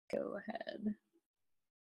Go ahead.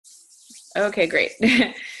 Okay, great.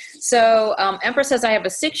 So Empress says, I have a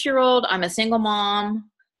 6-year-old. I'm a single mom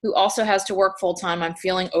who also has to work full-time. I'm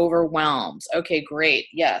feeling overwhelmed. Okay, great.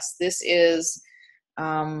 Yes, this is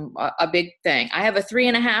a big thing. I have a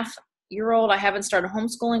 3.5-year-old. I haven't started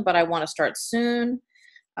homeschooling, but I want to start soon.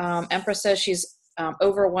 Empress says she's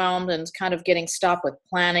overwhelmed and kind of getting stopped with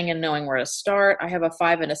planning and knowing where to start. I have a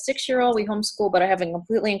 5 and a 6-year-old. We homeschool, but I haven't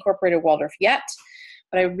completely incorporated Waldorf yet,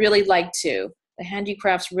 but I really like to. The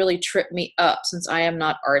handicrafts really trip me up since I am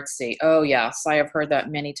not artsy. Oh yes, I have heard that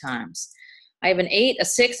many times. I have an 8, a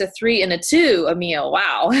 6, a 3, and a 2, Emil.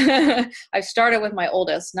 Wow. I've started with my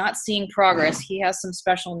oldest, not seeing progress. He has some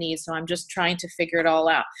special needs, so I'm just trying to figure it all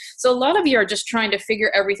out. So a lot of you are just trying to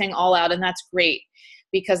figure everything all out, and that's great,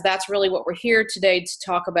 because that's really what we're here today to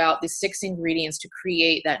talk about, the 6 ingredients to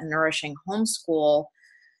create that nourishing homeschool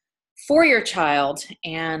for your child.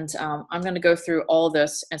 And I'm going to go through all of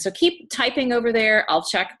this. And so keep typing over there. I'll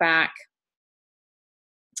check back.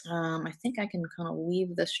 I think I can kind of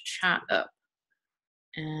leave this chat up.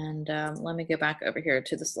 And let me go back over here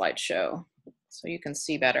to the slideshow so you can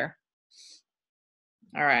see better.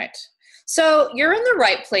 All right. So you're in the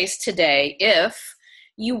right place today if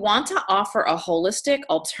you want to offer a holistic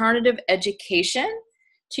alternative education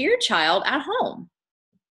to your child at home.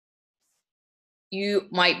 You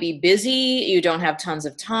might be busy, you don't have tons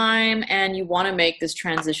of time, and you want to make this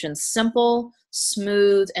transition simple,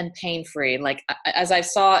 smooth, and pain-free. Like, as I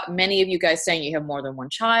saw many of you guys saying, you have more than one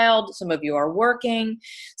child, some of you are working.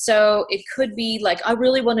 So it could be like, I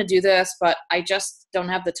really want to do this, but I just don't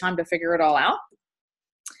have the time to figure it all out.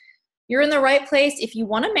 You're in the right place if you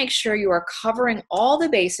want to make sure you are covering all the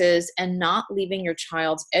bases and not leaving your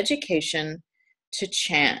child's education to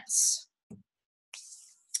chance.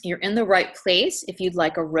 You're in the right place if you'd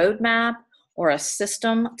like a roadmap or a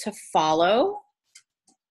system to follow.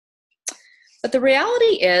 But the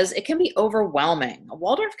reality is it can be overwhelming.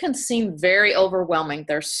 Waldorf can seem very overwhelming.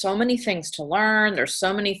 There's so many things to learn. There's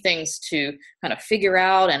so many things to kind of figure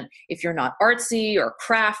out. And if you're not artsy or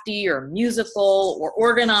crafty or musical or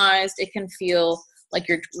organized, it can feel like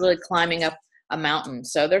you're really climbing up a mountain.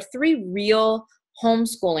 So there are 3 real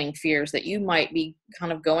homeschooling fears that you might be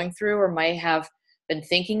kind of going through or might have been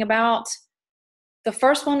thinking about. The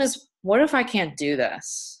first one is, what if I can't do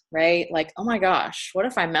this, right? Like, oh my gosh, what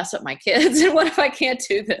if I mess up my kids? And what if I can't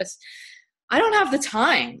do this? I don't have the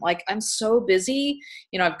time. Like, I'm so busy.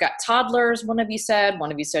 You know, I've got toddlers, one of you said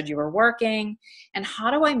you were working. And how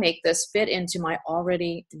do I make this fit into my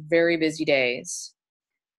already very busy days?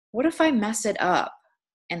 What if I mess it up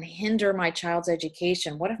and hinder my child's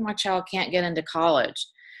education? What if my child can't get into college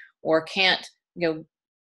or can't,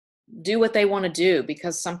 do what they want to do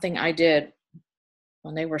because something I did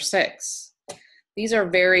when they were 6? These are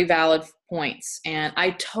very valid points. And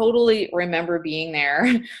I totally remember being there.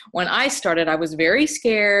 When I started, I was very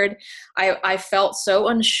scared. I felt so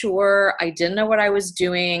unsure. I didn't know what I was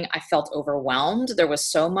doing. I felt overwhelmed. There was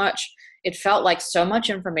so much. It felt like so much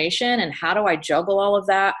information. And how do I juggle all of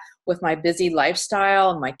that with my busy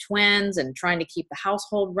lifestyle and my twins and trying to keep the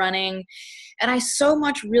household running? And I so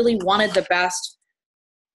much really wanted the best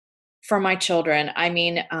for my children. I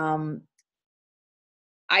mean,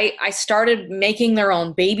 I started making their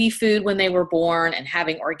own baby food when they were born and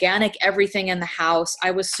having organic everything in the house. I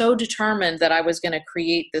was so determined that I was going to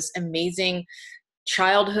create this amazing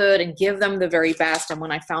childhood and give them the very best. And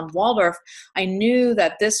when I found Waldorf, I knew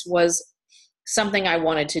that this was something I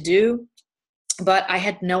wanted to do, but I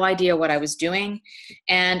had no idea what I was doing.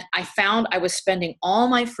 And I found I was spending all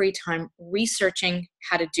my free time researching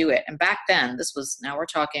how to do it. And back then, now we're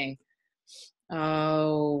talking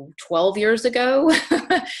 12 years ago,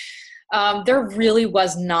 there really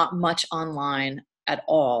was not much online at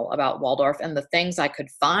all about Waldorf. And the things I could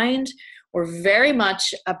find were very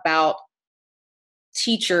much about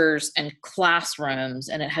teachers and classrooms,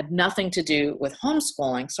 and it had nothing to do with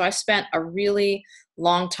homeschooling. So I spent a really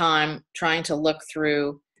long time trying to look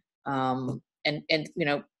through and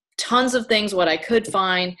tons of things, what I could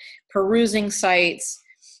find, perusing sites.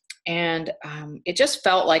 And it just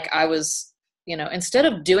felt like I was, instead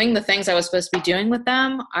of doing the things I was supposed to be doing with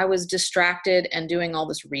them, I was distracted and doing all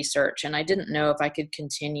this research, and I didn't know if I could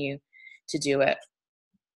continue to do it.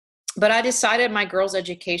 But I decided my girls'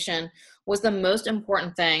 education was the most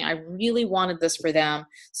important thing. I really wanted this for them.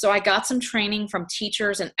 So I got some training from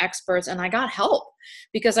teachers and experts, and I got help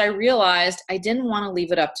because I realized I didn't want to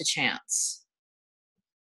leave it up to chance.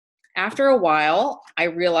 After a while, I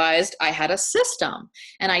realized I had a system,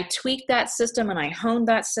 and I tweaked that system and I honed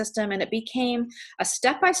that system, and it became a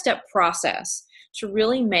step-by-step process to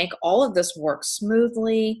really make all of this work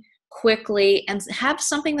smoothly, quickly, and have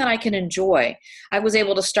something that I can enjoy. I was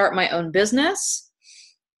able to start my own business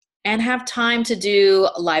and have time to do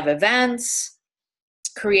live events,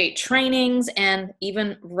 create trainings, and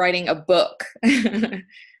even writing a book.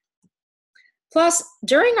 Plus,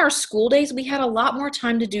 during our school days, we had a lot more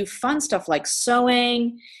time to do fun stuff like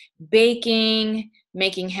sewing, baking,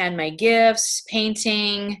 making handmade gifts,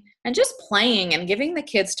 painting, and just playing and giving the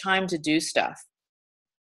kids time to do stuff.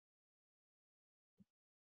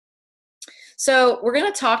 So we're going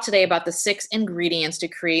to talk today about the 6 ingredients to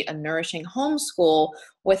create a nourishing homeschool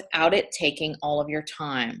without it taking all of your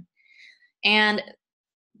time. And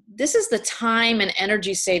this is the time and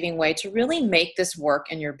energy saving way to really make this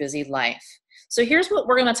work in your busy life. So here's what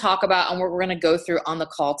we're going to talk about and what we're going to go through on the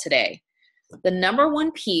call today. The number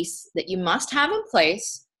one piece that you must have in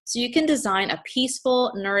place so you can design a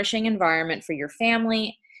peaceful, nourishing environment for your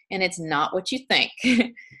family, and it's not what you think.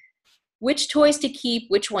 Which toys to keep,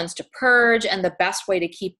 which ones to purge, and the best way to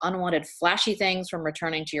keep unwanted flashy things from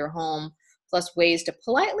returning to your home, plus ways to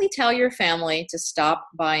politely tell your family to stop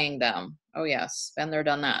buying them. Oh yes, been there,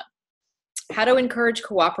 done that. How to encourage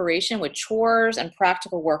cooperation with chores and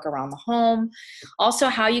practical work around the home. Also,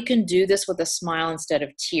 how you can do this with a smile instead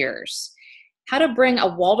of tears. How to bring a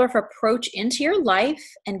Waldorf approach into your life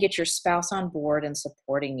and get your spouse on board and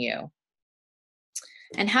supporting you.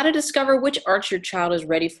 And how to discover which arts your child is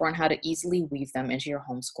ready for and how to easily weave them into your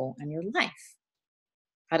homeschool and your life.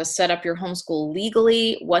 How to set up your homeschool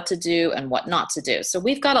legally, what to do and what not to do. So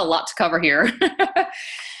we've got a lot to cover here.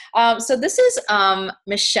 So this is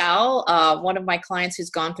Michelle, one of my clients who's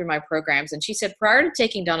gone through my programs. And she said, prior to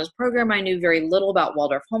taking Donna's program, I knew very little about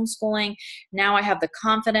Waldorf homeschooling. Now I have the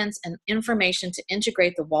confidence and information to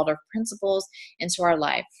integrate the Waldorf principles into our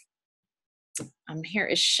life. Here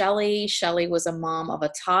is Shelly. Shelly was a mom of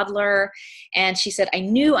a toddler, and she said, I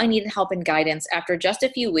knew I needed help and guidance. After just a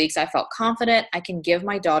few weeks, I felt confident I can give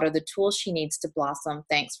my daughter the tools she needs to blossom.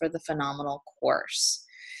 Thanks for the phenomenal course.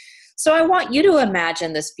 So I want you to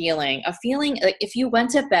imagine this feeling, a feeling like if you went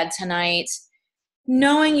to bed tonight,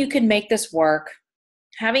 knowing you could make this work,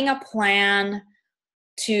 having a plan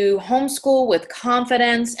to homeschool with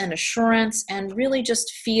confidence and assurance, and really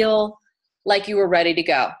just feel like you were ready to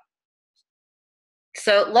go.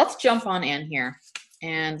 So let's jump on in here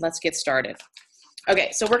and let's get started. Okay,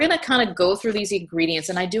 so we're going to kind of go through these ingredients,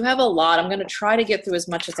 and I do have a lot. I'm going to try to get through as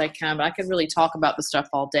much as I can, but I could really talk about the stuff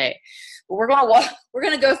all day. But we're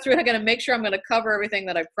going to go through it. I'm going to make sure I'm going to cover everything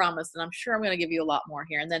that I promised, and I'm sure I'm going to give you a lot more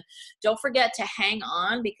here. And then don't forget to hang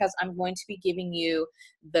on, because I'm going to be giving you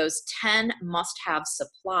those 10 must-have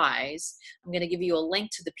supplies. I'm going to give you a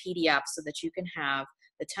link to the PDF so that you can have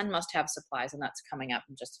the 10 must-have supplies, and that's coming up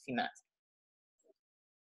in just a few minutes.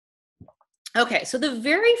 Okay, so the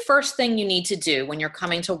very first thing you need to do when you're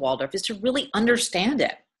coming to Waldorf is to really understand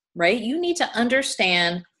it, right? You need to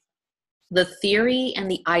understand the theory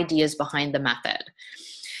and the ideas behind the method.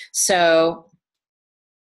 So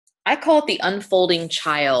I call it the unfolding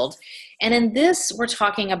child. And in this, we're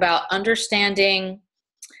talking about understanding,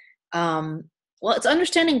 it's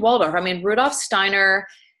understanding Waldorf. I mean, Rudolf Steiner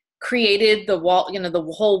created the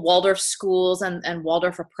whole Waldorf schools and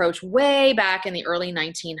Waldorf approach way back in the early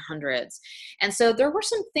 1900s. And so there were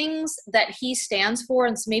some things that he stands for,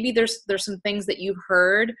 and so maybe there's some things that you've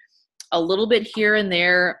heard a little bit here and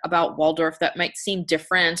there about Waldorf that might seem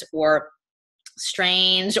different or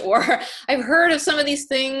strange, or I've heard of some of these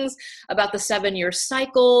things about the 7-year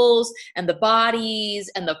cycles and the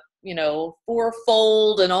bodies and the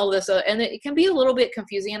fourfold and all this, and it can be a little bit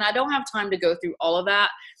confusing, and I don't have time to go through all of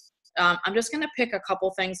that. I'm just going to pick a couple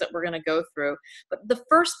things that we're going to go through. But the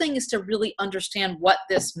first thing is to really understand what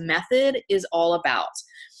this method is all about.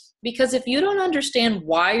 Because if you don't understand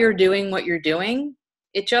why you're doing what you're doing,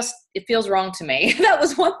 it feels wrong to me. That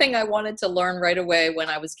was one thing I wanted to learn right away when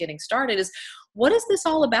I was getting started is, what is this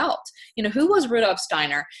all about? Who was Rudolf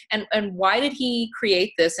Steiner, and why did he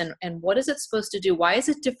create this, and what is it supposed to do? Why is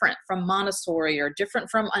it different from Montessori or different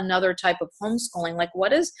from another type of homeschooling? Like,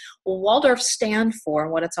 what does Waldorf stand for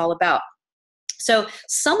and what it's all about? So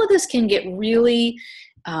some of this can get really,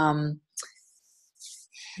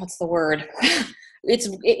 what's the word?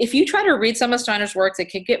 If you try to read some of Steiner's works,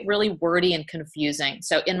 it can get really wordy and confusing.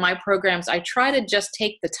 So in my programs, I try to just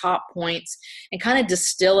take the top points and kind of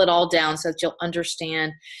distill it all down so that you'll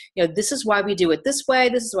understand, this is why we do it this way,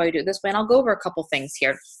 this is why we do it this way, and I'll go over a couple things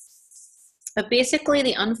here. But basically,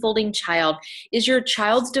 the unfolding child is your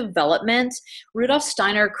child's development. Rudolf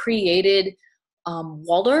Steiner created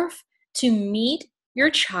Waldorf to meet your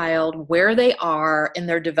child where they are in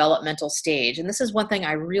their developmental stage. And this is one thing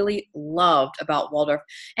I really loved about Waldorf.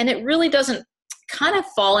 And it really doesn't kind of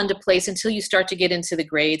fall into place until you start to get into the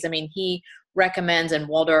grades. I mean, he recommends, and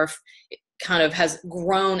Waldorf kind of has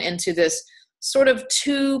grown into this sort of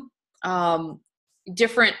two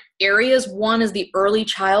different areas. One is the early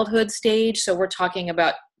childhood stage. So we're talking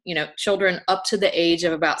about, children up to the age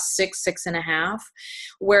of about 6.5,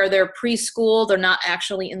 where they're preschool, they're not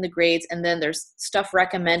actually in the grades. And then there's stuff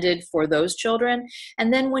recommended for those children.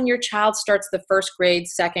 And then when your child starts the first grade,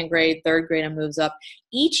 second grade, third grade, and moves up,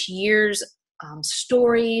 each year's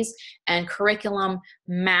stories and curriculum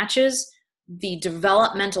matches the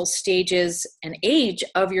developmental stages and age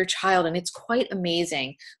of your child. And it's quite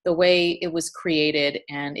amazing the way it was created,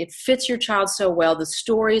 and it fits your child so well. The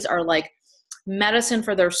stories are like medicine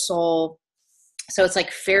for their soul. So it's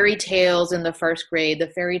like fairy tales in the first grade.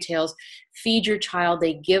 The fairy tales feed your child.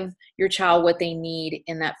 They give your child what they need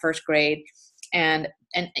in that first grade. And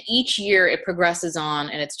each year it progresses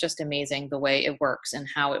on, and it's just amazing the way it works and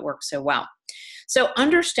how it works so well. So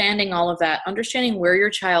understanding all of that, understanding where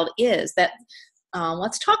your child is,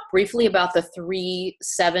 let's talk briefly about the 3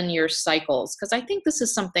 7-year cycles, because I think this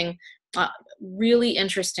is something really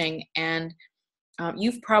interesting. And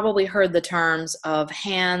you've probably heard the terms of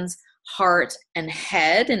hands, heart, and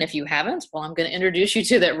head. And if you haven't, well, I'm going to introduce you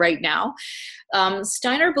to that right now.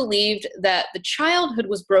 Steiner believed that the childhood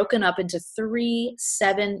was broken up into 3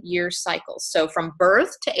 7-year cycles. So from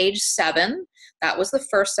birth to age 7, that was the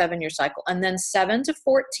first 7-year cycle, and then 7 to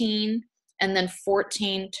 14, and then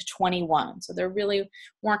 14 to 21. So they really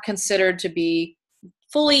weren't considered to be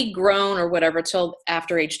fully grown or whatever till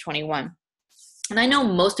after age 21. And I know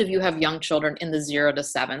most of you have young children in the 0 to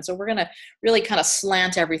 7, so we're going to really kind of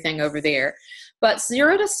slant everything over there. But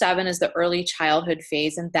 0 to 7 is the early childhood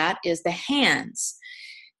phase, and that is the hands.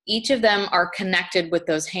 Each of them are connected with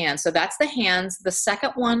those hands. So that's the hands. The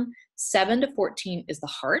second one, 7 to 14, is the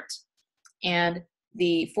heart, and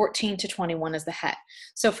the 14 to 21 is the head.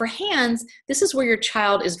 So for hands, this is where your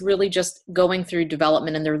child is really just going through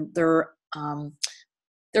development, and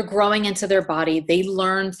they're growing into their body. They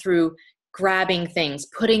learn through grabbing things,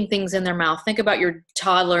 putting things in their mouth. Think about your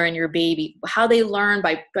toddler and your baby, how they learn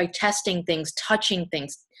by testing things, touching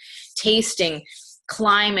things, tasting,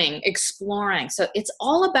 climbing, exploring. So it's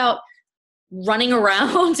all about running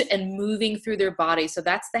around and moving through their body. So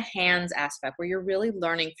that's the hands aspect, where you're really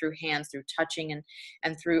learning through hands, through touching,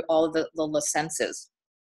 and through all of the senses.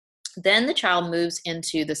 Then the child moves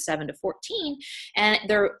into the 7 to 14, and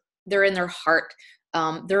they're in their heart.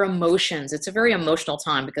 Their emotions. It's a very emotional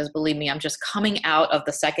time, because believe me, I'm just coming out of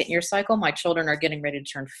the 2nd year cycle. My children are getting ready to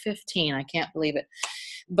turn 15. I can't believe it.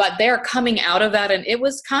 But they're coming out of that, and it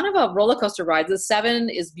was kind of a roller coaster ride. The 7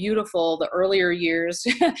 is beautiful, the earlier years,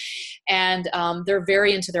 and they're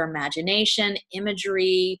very into their imagination,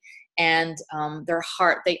 imagery, and their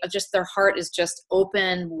heart. Their heart is just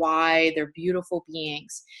open, wide. They're beautiful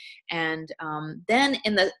beings. And then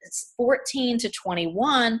in the 14 to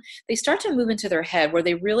 21, they start to move into their head, where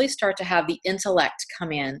they really start to have the intellect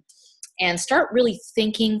come in and start really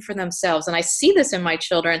thinking for themselves. And I see this in my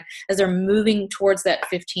children as they're moving towards that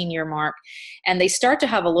 15-year mark, and they start to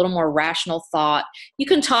have a little more rational thought. You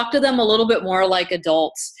can talk to them a little bit more like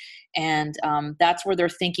adults, and that's where they're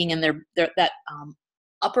thinking, and that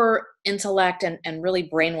upper intellect and really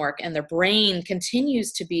brain work, and their brain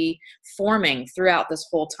continues to be forming throughout this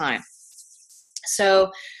whole time.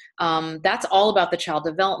 So that's all about the child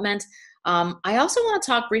development. I also want to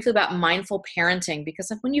talk briefly about mindful parenting,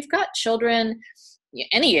 because when you've got children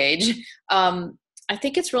any age, I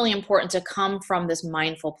think it's really important to come from this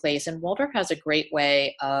mindful place. And Waldorf has a great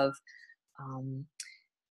way of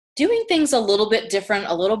doing things a little bit different,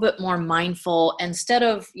 a little bit more mindful. Instead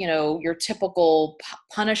of, your typical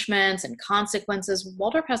punishments and consequences,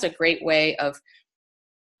 Waldorf has a great way of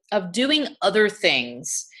doing other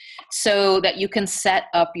things so that you can set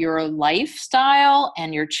up your lifestyle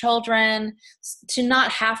and your children to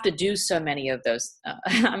not have to do so many of those.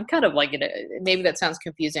 I'm kind of like, maybe that sounds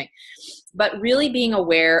confusing, but really being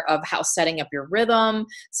aware of how setting up your rhythm,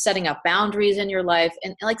 setting up boundaries in your life,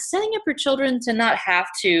 and like setting up your children to not have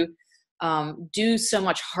to do so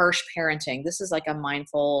much harsh parenting. This is like a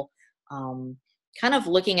mindful, kind of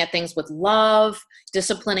looking at things with love,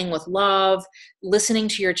 disciplining with love, listening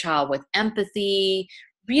to your child with empathy,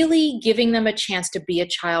 really giving them a chance to be a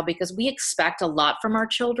child, because we expect a lot from our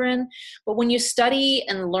children. But when you study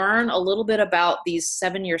and learn a little bit about these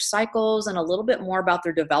 7-year cycles and a little bit more about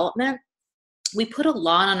their development, we put a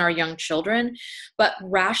lot on our young children, but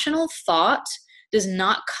rational thought does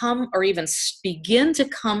not come or even begin to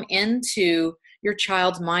come into your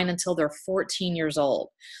child's mind until they're 14 years old.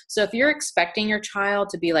 So if you're expecting your child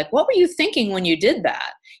to be like, what were you thinking when you did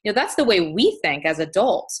that? That's the way we think as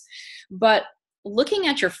adults. But looking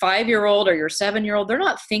at your 5-year-old or your 7-year-old, they're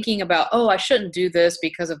not thinking about, oh, I shouldn't do this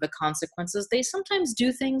because of the consequences. They sometimes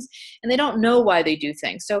do things and they don't know why they do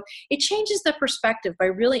things. So it changes the perspective by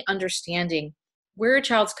really understanding where a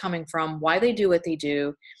child's coming from, why they do what they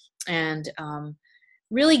do, and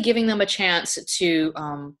really giving them a chance to,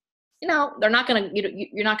 they're not going to,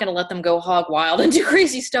 you're not going to let them go hog wild and do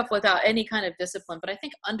crazy stuff without any kind of discipline. But I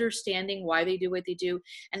think understanding why they do what they do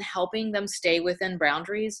and helping them stay within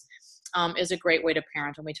boundaries is a great way to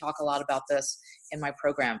parent. And we talk a lot about this in my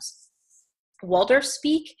programs. Waldorf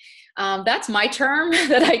speak, that's my term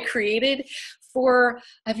that I created for,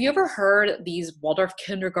 have you ever heard these Waldorf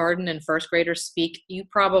kindergarten and first graders speak? You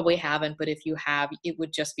probably haven't, but if you have, it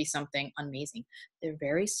would just be something amazing. They're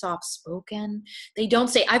very soft spoken. They don't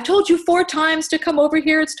say, I've told you 4 times to come over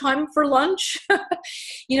here, it's time for lunch.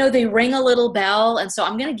 They ring a little bell. And so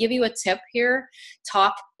I'm going to give you a tip here.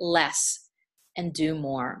 Talk less and do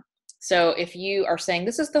more. So if you are saying,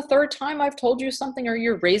 this is the 3rd time I've told you something, or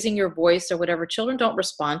you're raising your voice or whatever, children don't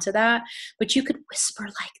respond to that, but you could whisper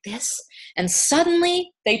like this and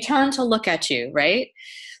suddenly they turn to look at you, right?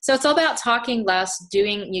 So it's all about talking less,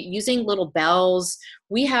 using little bells.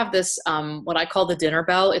 We have this, what I call the dinner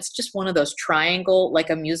bell. It's just one of those triangle, like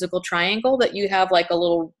a musical triangle that you have like a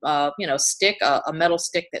little, stick, a metal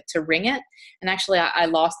stick to ring it. And actually I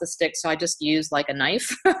lost the stick, so I just used like a knife.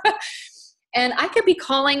 And I could be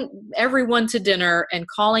calling everyone to dinner and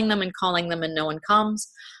calling them and no one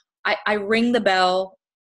comes. I ring the bell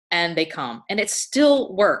and they come. And it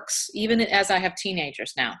still works, even as I have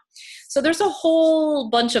teenagers now. So there's a whole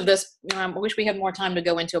bunch of this. I wish we had more time to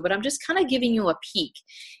go into it, but I'm just kind of giving you a peek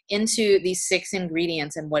into these 6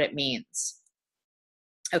 ingredients and what it means.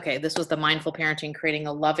 Okay, this was the mindful parenting, creating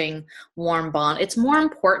a loving, warm bond. It's more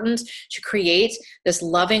important to create this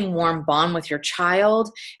loving, warm bond with your child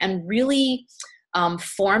and really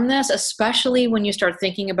form this, especially when you start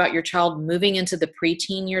thinking about your child moving into the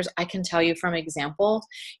preteen years. I can tell you from example,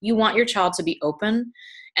 you want your child to be open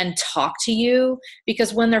and talk to you,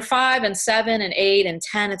 because when they're 5 and 7 and 8 and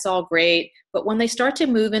 10, it's all great. But when they start to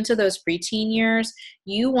move into those preteen years,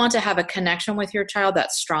 you want to have a connection with your child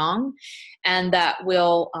that's strong and that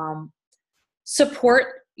will support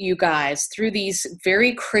you guys through these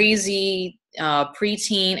very crazy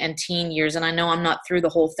preteen and teen years. And I know I'm not through the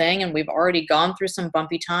whole thing, and we've already gone through some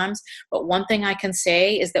bumpy times, but one thing I can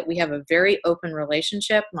say is that we have a very open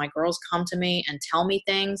relationship. My girls come to me and tell me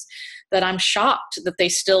things that I'm shocked that they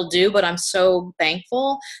still do, but I'm so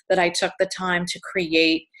thankful that I took the time to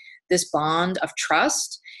create this bond of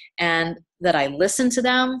trust, and that I listen to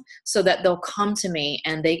them so that they'll come to me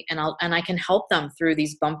and I can help them through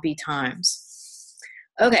these bumpy times.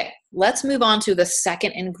 Okay, let's move on to the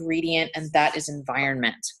second ingredient, and that is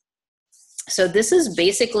environment. So this is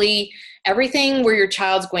basically everything where your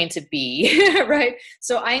child's going to be, right?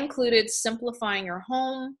 So I included simplifying your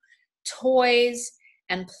home, toys,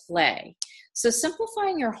 and play. So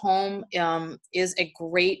simplifying your home is a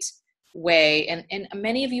great way, and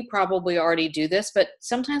many of you probably already do this, but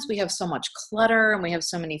sometimes we have so much clutter and we have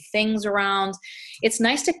so many things around. It's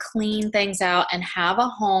nice to clean things out and have a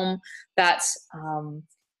home that's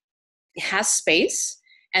has space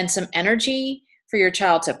and some energy for your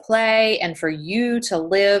child to play and for you to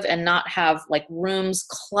live, and not have like rooms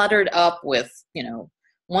cluttered up with,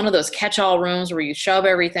 one of those catch-all rooms where you shove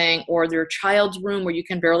everything, or your child's room where you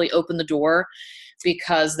can barely open the door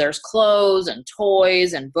because there's clothes and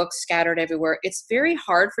toys and books scattered everywhere. It's very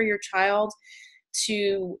hard for your child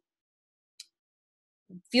to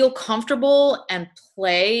feel comfortable and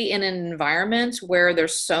play in an environment where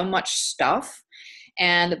there's so much stuff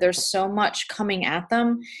and there's so much coming at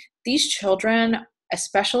them. These children,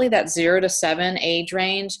 especially that 0 to 7 age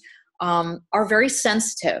range, are very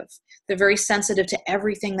sensitive. They're very sensitive to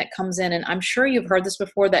everything that comes in. And I'm sure you've heard this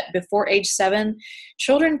before, that before age 7,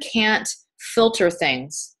 children can't filter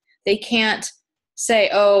things. They can't say,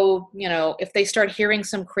 if they start hearing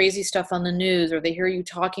some crazy stuff on the news, or they hear you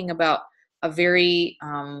talking about a very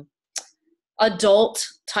adult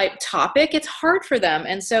type topic, it's hard for them.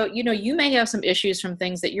 And so, you may have some issues from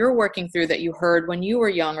things that you're working through that you heard when you were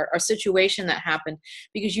young, or a situation that happened,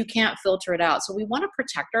 because you can't filter it out. So we want to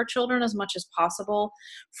protect our children as much as possible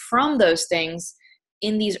from those things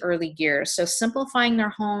in these early years. So simplifying their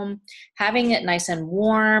home, having it nice and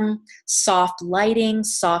warm, soft lighting,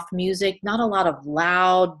 soft music, not a lot of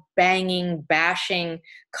loud banging, bashing,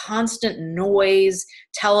 constant noise,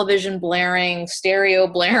 television blaring, stereo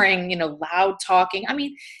blaring, loud talking. I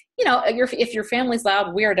mean, if your family's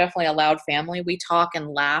loud, we are definitely a loud family. We talk and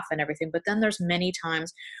laugh and everything, but then there's many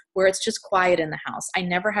times where it's just quiet in the house. I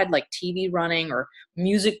never had like TV running or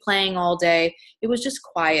music playing all day. It was just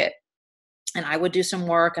quiet. and I would do some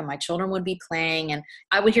work and my children would be playing, and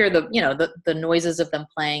I would hear the noises of them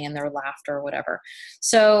playing and their laughter or whatever.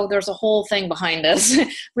 So there's a whole thing behind this,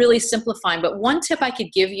 really simplifying. But one tip I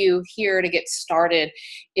could give you here to get started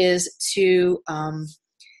is to,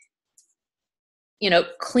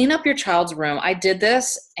 clean up your child's room. I did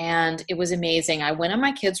this and it was amazing. I went in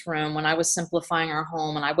my kids' room when I was simplifying our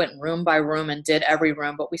home, and I went room by room and did every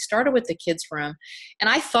room, but we started with the kids' room. And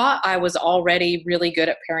I thought I was already really good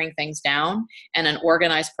at paring things down and an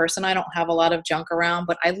organized person. I don't have a lot of junk around,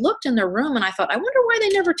 but I looked in their room and I thought, I wonder why they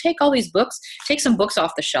never take all these books, take some books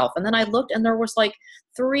off the shelf. And then I looked and there was like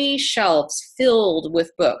 3 shelves filled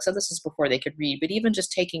with books. So this is before they could read, but even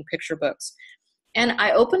just taking picture books. And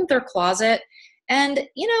I opened their closet, and,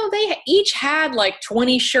 they each had like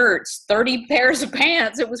 20 shirts, 30 pairs of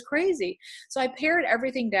pants. It was crazy. So I pared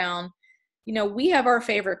everything down. We have our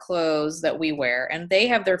favorite clothes that we wear, and they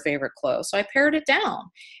have their favorite clothes. So I pared it down.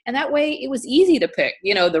 And that way it was easy to pick,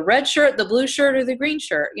 the red shirt, the blue shirt, or the green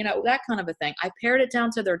shirt, that kind of a thing. I pared it down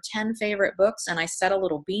to their 10 favorite books, and I set a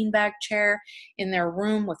little beanbag chair in their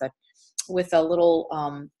room with a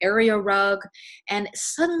little area rug. And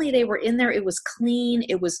suddenly they were in there. It was clean.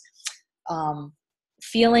 It was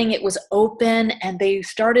feeling it was open, and they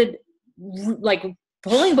started like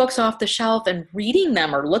pulling books off the shelf and reading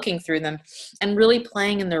them or looking through them and really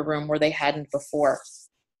playing in their room where they hadn't before.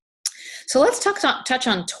 So let's touch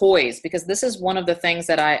on toys, because this is one of the things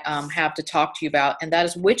that I have to talk to you about, and that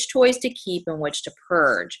is which toys to keep and which to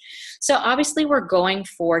purge. So obviously we're going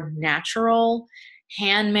for natural,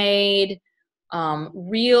 handmade,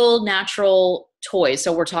 real natural toys.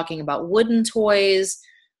 So we're talking about wooden toys,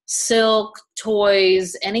 silk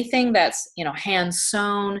toys, anything that's, hand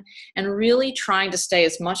sewn, and really trying to stay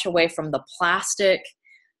as much away from the plastic,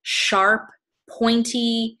 sharp,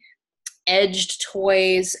 pointy, edged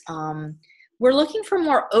toys. We're looking for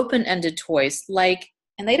more open-ended toys,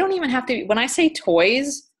 and they don't even have to be, when I say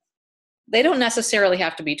toys, they don't necessarily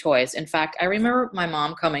have to be toys. In fact, I remember my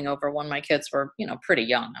mom coming over when my kids were, pretty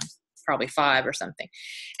young. I'm probably 5 or something.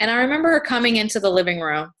 And I remember her coming into the living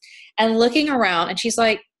room and looking around, and she's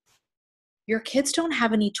like, your kids don't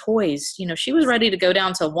have any toys. She was ready to go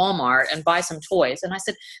down to Walmart and buy some toys. And I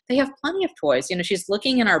said, they have plenty of toys. She's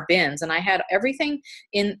looking in our bins, and I had everything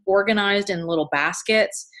organized in little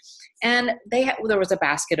baskets. And there was a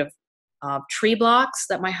basket of tree blocks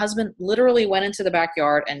that my husband literally went into the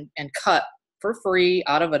backyard and cut for free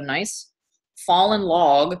out of a nice fallen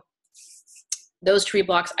log. Those tree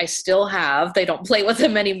blocks I still have. They don't play with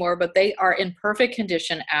them anymore, but they are in perfect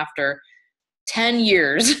condition after 10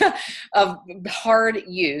 years of hard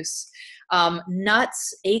use.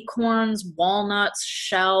 Nuts, acorns, walnuts,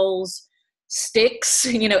 shells, sticks,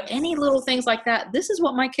 any little things like that. This is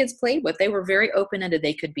what my kids played with. They were very open-ended.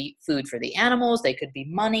 They could be food for the animals. They could be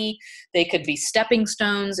money. They could be stepping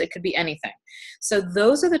stones. It could be anything. So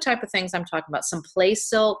those are the type of things I'm talking about. Some play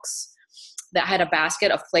silks that had a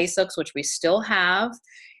basket of play silks, which we still have.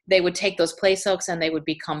 They would take those play silks and they would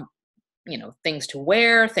become things to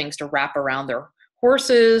wear, things to wrap around their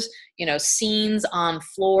horses, scenes on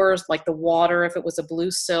floors, like the water if it was a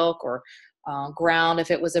blue silk, or ground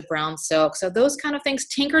if it was a brown silk. So those kind of things.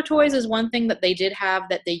 Tinker toys is one thing that they did have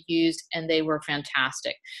that they used, and they were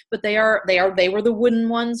fantastic. But they were the wooden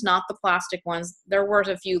ones, not the plastic ones. There were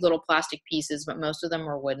a few little plastic pieces, but most of them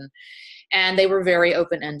were wooden. And they were very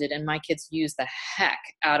open-ended, and my kids used the heck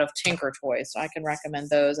out of Tinker toys. So I can recommend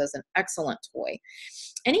those as an excellent toy.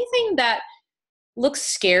 Anything that looks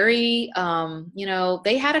scary,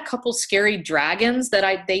 they had a couple scary dragons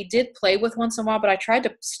that they did play with once in a while, but I tried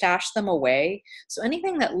to stash them away. So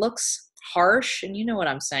anything that looks harsh, and you know what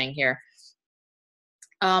I'm saying here.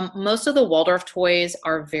 Most of the Waldorf toys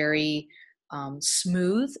are very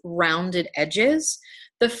smooth, rounded edges.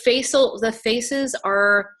 The faces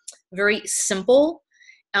are very simple.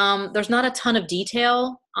 There's not a ton of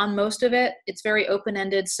detail on most of it. It's very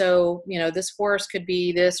open-ended. So, this horse could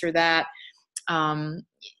be this or that.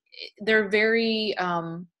 They're very,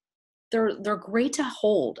 they're great to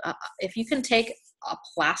hold. If you can take a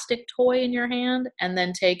plastic toy in your hand and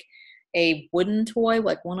then take a wooden toy,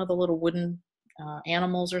 like one of the little wooden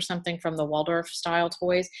animals or something from the Waldorf style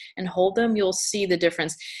toys, and hold them, you'll see the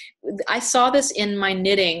difference. I saw this in my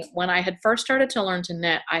knitting. When I had first started to learn to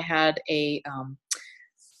knit, I had a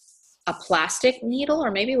plastic needle,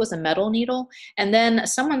 or maybe it was a metal needle. And then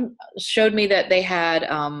someone showed me that they had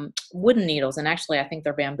wooden needles, and actually I think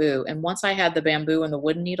they're bamboo. And once I had the bamboo and the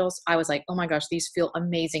wooden needles, I was like, oh my gosh, these feel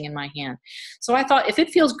amazing in my hand. So I thought, if it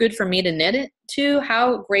feels good for me to knit it too,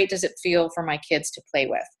 how great does it feel for my kids to play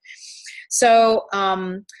with? So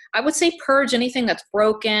I would say purge anything that's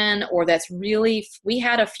broken or that's really, we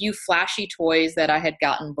had a few flashy toys that I had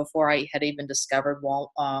gotten before I had even discovered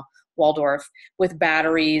Waldorf with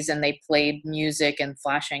batteries, and they played music and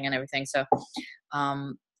flashing and everything. So,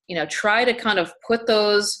 try to kind of put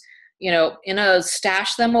those,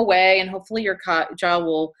 stash them away, and hopefully your child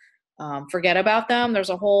will forget about them. There's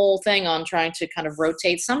a whole thing on trying to kind of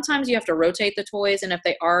rotate. Sometimes you have to rotate the toys, and if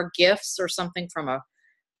they are gifts or something from a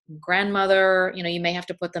grandmother, you may have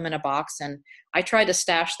to put them in a box. And I try to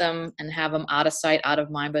stash them and have them out of sight, out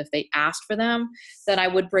of mind. But if they asked for them, then I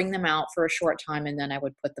would bring them out for a short time, and then I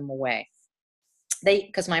would put them away.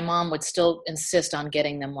 Because my mom would still insist on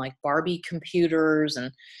getting them like Barbie computers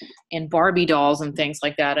and Barbie dolls and things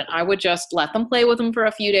like that. And I would just let them play with them for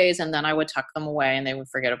a few days, and then I would tuck them away and they would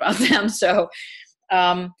forget about them. So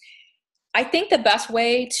I think the best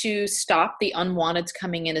way to stop the unwanteds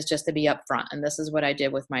coming in is just to be upfront. And this is what I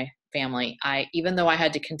did with my family. Even though I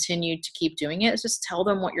had to continue to keep doing it, is just tell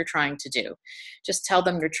them what you're trying to do. Just tell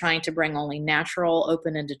them you're trying to bring only natural,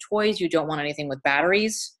 open-ended toys. You don't want anything with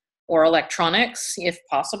batteries or electronics, if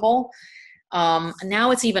possible.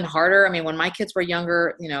 Now it's even harder. I mean, when my kids were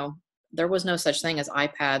younger, there was no such thing as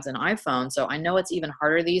iPads and iPhones. So I know it's even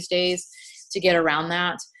harder these days to get around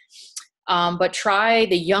that. But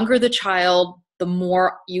the younger the child, the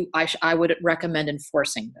more I would recommend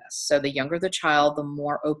enforcing this. So the younger the child, the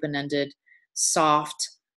more open-ended, soft,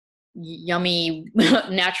 yummy,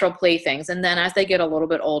 natural playthings. And then as they get a little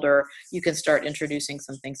bit older, you can start introducing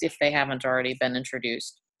some things if they haven't already been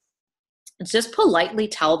introduced. Just politely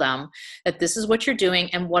tell them that this is what you're doing.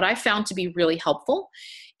 And what I found to be really helpful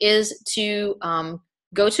is to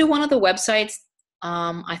go to one of the websites.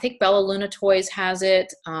 I think Bella Luna Toys has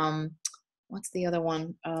it. What's the other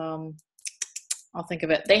one? I'll think of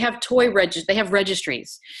it. They have they have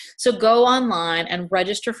registries. So go online and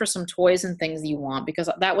register for some toys and things you want, because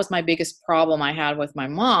that was my biggest problem I had with my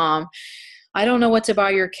mom. I don't know what to buy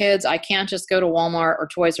your kids. I can't just go to Walmart or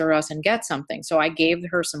Toys R Us and get something. So I gave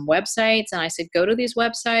her some websites, and I said, go to these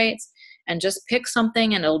websites and just pick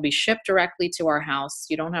something, and it'll be shipped directly to our house.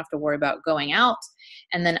 You don't have to worry about going out,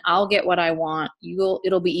 and then I'll get what I want.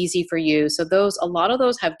 It'll be easy for you. So a lot of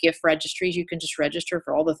those have gift registries. You can just register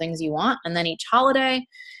for all the things you want. And then each holiday,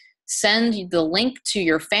 send the link to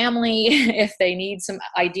your family if they need some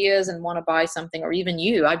ideas and want to buy something, or even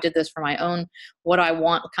you. I did this for my own, what I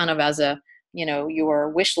want, kind of as a, your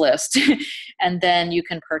wish list, and then you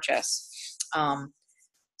can purchase.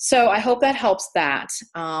 So I hope that helps that.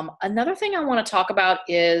 Another thing I want to talk about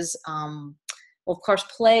is, of course,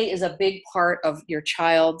 play is a big part of your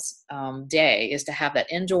child's day, is to have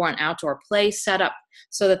that indoor and outdoor play set up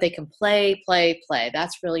so that they can play.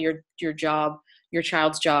 That's really your job. Your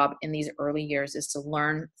child's job in these early years is to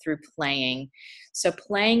learn through playing. So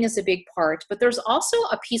playing is a big part, but there's also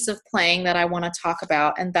a piece of playing that I want to talk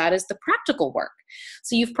about, and that is the practical work.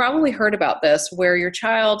 So you've probably heard about this, where your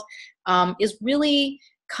child is really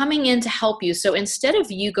coming in to help you. So instead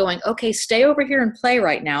of you going, okay, stay over here and play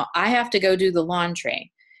right now, I have to go do the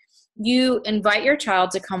laundry, you invite your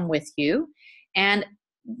child to come with you. And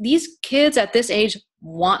these kids at this age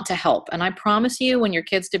want to help. And I promise you, when your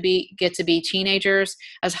kids get to be teenagers,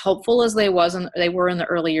 as helpful as they were in the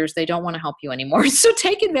early years, they don't want to help you anymore. So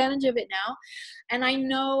take advantage of it now. And I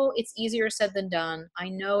know it's easier said than done. I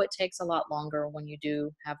know it takes a lot longer when you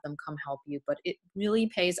do have them come help you, but it really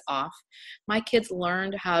pays off. My kids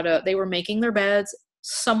learned they were making their beds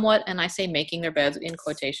somewhat, and I say making their beds in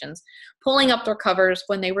quotations, pulling up their covers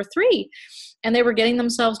when they were 3. And they were getting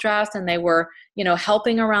themselves dressed, and they were,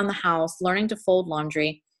 helping around the house, learning to fold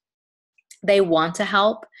laundry. They want to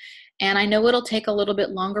help. And I know it'll take a little bit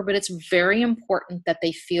longer, but it's very important that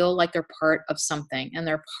they feel like they're part of something, and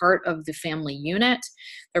they're part of the family unit.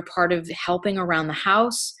 They're part of helping around the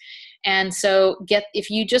house. And so if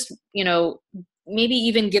you just, maybe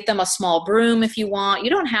even get them a small broom if you want. You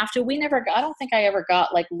don't have to. I don't think I ever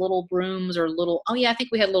got like little brooms or I think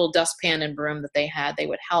we had a little dustpan and broom that they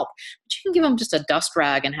would help. But you can give them just a dust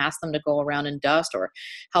rag and ask them to go around and dust, or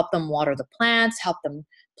help them water the plants, help them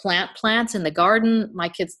plant plants in the garden. My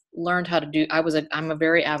kids learned how to do, I'm a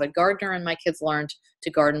very avid gardener, and my kids learned to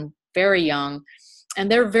garden very young.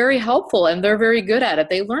 And they're very helpful, and they're very good at it.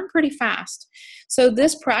 They learn pretty fast. So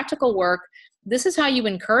this practical work, this is how you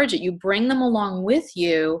encourage it. You bring them along with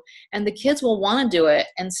you, and the kids will want to do it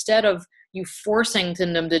instead of, you forcing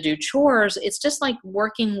them to do chores. It's just like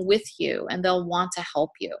working with you, and they'll want to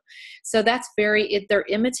help you. So that's they're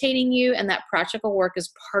imitating you, and that practical work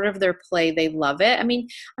is part of their play. They love it. I mean,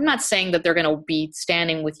 I'm not saying that they're going to be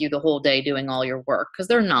standing with you the whole day doing all your work, because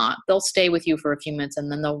they're not. They'll stay with you for a few minutes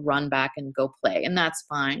and then they'll run back and go play, and that's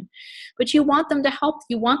fine. But you want them to help.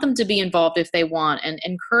 You want them to be involved if they want, and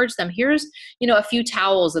encourage them. Here's, a few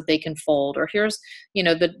towels that they can fold, or here's,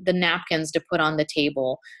 the napkins to put on the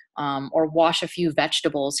table, or wash a few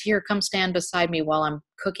vegetables. Here, come stand beside me while I'm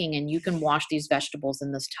cooking, and you can wash these vegetables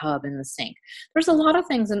in this tub in the sink. There's a lot of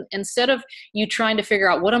things. And instead of you trying to figure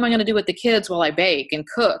out what am I going to do with the kids while I bake and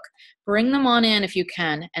cook, bring them on in if you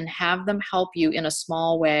can, and have them help you in a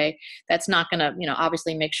small way. That's not going to,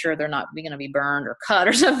 obviously make sure they're not going to be burned or cut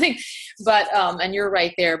or something. But, and you're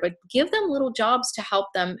right there, but give them little jobs to help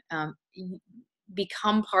them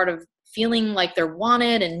become part of feeling like they're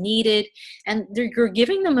wanted and needed, and you're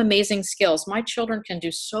giving them amazing skills. My children can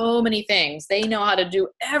do so many things. They know how to do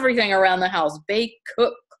everything around the house: bake,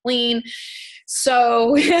 cook, clean,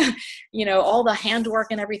 sew, all the handwork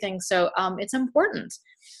and everything. So it's important.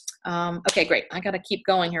 Okay, great. I got to keep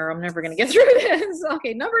going here. I'm never going to get through this.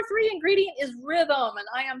 Okay, number 3 ingredient is rhythm. And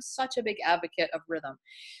I am such a big advocate of rhythm.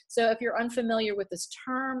 So if you're unfamiliar with this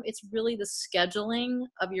term, it's really the scheduling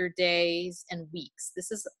of your days and weeks.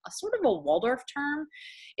 This is a sort of a Waldorf term.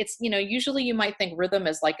 It's, usually you might think rhythm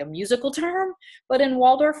is like a musical term, but in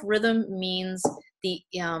Waldorf, rhythm means the,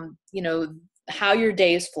 how your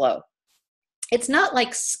days flow. It's not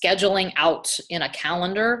like scheduling out in a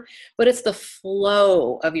calendar, but it's the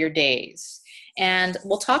flow of your days. And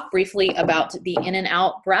we'll talk briefly about the in and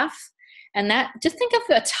out breath. And that, just think of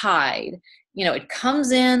a tide. It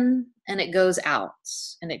comes in and it goes out,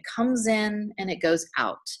 and it comes in and it goes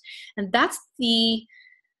out. And that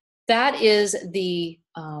is the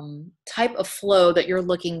type of flow that you're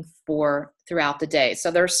looking for throughout the day.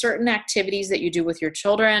 So there are certain activities that you do with your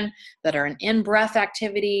children that are an in-breath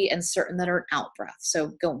activity, and certain that are an out-breath.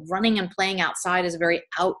 So running and playing outside is a very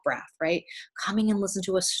out-breath, right? Coming and listen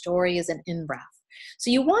to a story is an in-breath.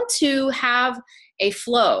 So you want to have a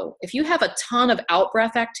flow. If you have a ton of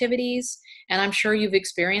out-breath activities, and I'm sure you've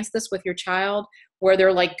experienced this with your child, where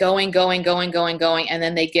they're like going, and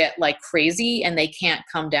then they get like crazy and they can't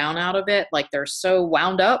come down out of it, like they're so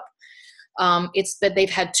wound up. It's that they've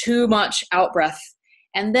had too much out breath.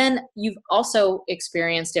 And then you've also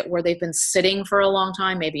experienced it where they've been sitting for a long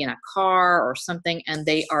time, maybe in a car or something, and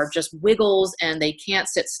they are just wiggles and they can't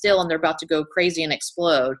sit still and they're about to go crazy and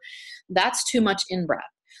explode. That's too much in-breath.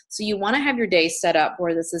 So you want to have your day set up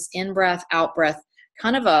where this is in-breath, out-breath,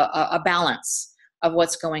 kind of a balance of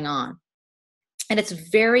what's going on. And it's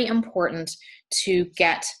very important to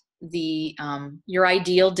get your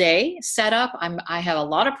ideal day set up. I have a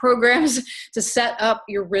lot of programs to set up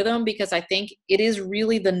your rhythm, because I think it is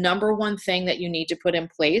really the number one thing that you need to put in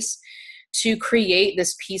place to create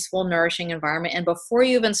this peaceful, nourishing environment. And before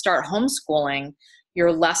you even start homeschooling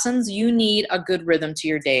your lessons, you need a good rhythm to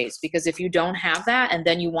your days, because if you don't have that and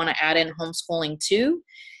then you want to add in homeschooling too,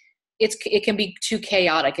 it can be too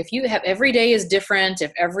chaotic. If you have every day is different,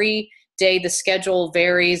 if every day the schedule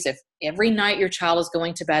varies, if every night your child is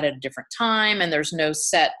going to bed at a different time and there's no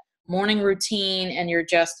set morning routine and you're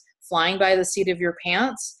just flying by the seat of your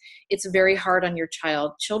pants, it's very hard on your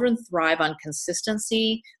child. Children thrive on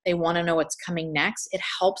consistency. They want to know what's coming next. It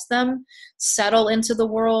helps them settle into the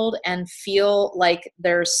world and feel like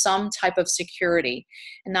there's some type of security.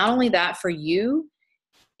 And not only that, for you,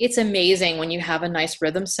 it's amazing when you have a nice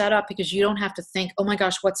rhythm set up, because you don't have to think, oh my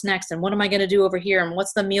gosh, what's next? And what am I going to do over here? And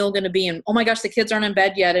what's the meal going to be? And oh my gosh, the kids aren't in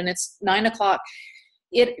bed yet. And it's 9 o'clock.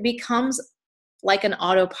 It becomes like an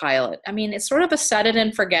autopilot. I mean, it's sort of a set it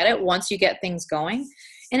and forget it once you get things going.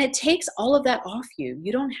 And it takes all of that off you.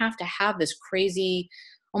 You don't have to have this crazy,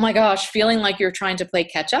 oh my gosh, feeling like you're trying to play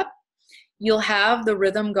catch up. You'll have the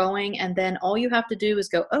rhythm going, and then all you have to do is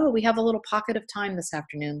go, oh, we have a little pocket of time this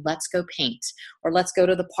afternoon. Let's go paint, or let's go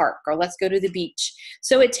to the park, or let's go to the beach.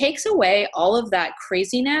 So it takes away all of that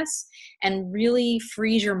craziness and really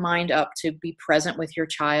frees your mind up to be present with your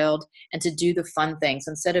child and to do the fun things,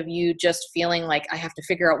 instead of you just feeling like I have to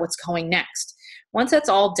figure out what's going next. Once that's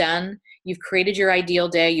all done, you've created your ideal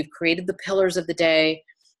day, you've created the pillars of the day,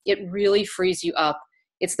 it really frees you up.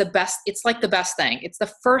 It's the best. It's like the best thing. It's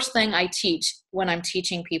the first thing I teach when I'm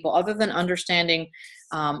teaching people, other than understanding,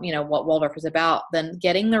 what Waldorf is about. Then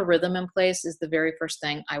getting the rhythm in place is the very first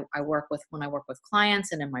thing I work with when I work with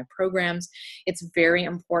clients and in my programs. It's very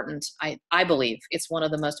important. I believe it's one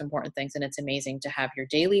of the most important things, and it's amazing to have your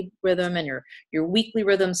daily rhythm and your weekly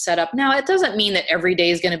rhythm set up. Now, it doesn't mean that every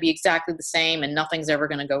day is going to be exactly the same and nothing's ever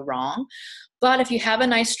going to go wrong. But if you have a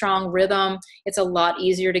nice strong rhythm, it's a lot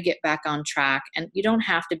easier to get back on track, and you don't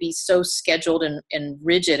have to be so scheduled and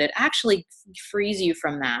rigid. It actually frees you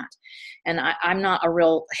from that. And I'm not a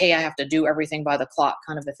real, hey, I have to do everything by the clock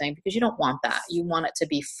kind of a thing, because you don't want that. You want it to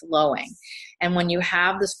be flowing. And when you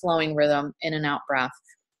have this flowing rhythm, in and out breath,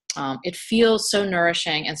 it feels so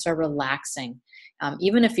nourishing and so relaxing.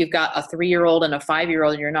 Even if you've got a 3-year-old and a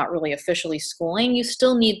 5-year-old, you're not really officially schooling, you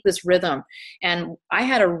still need this rhythm. And I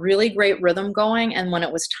had a really great rhythm going. And when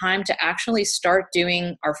it was time to actually start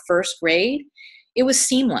doing our first grade, it was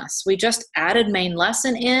seamless. We just added main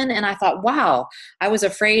lesson in, and I thought, wow, I was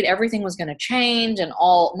afraid everything was going to change and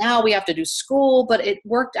now we have to do school, but it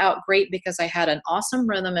worked out great because I had an awesome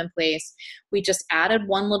rhythm in place. We just added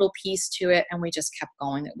one little piece to it, and we just kept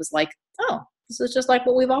going. It was like, oh, this is just like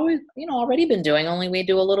what we've always, already been doing, only we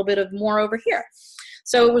do a little bit of more over here.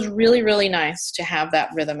 So it was really, really nice to have that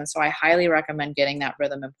rhythm. And so I highly recommend getting that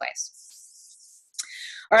rhythm in place.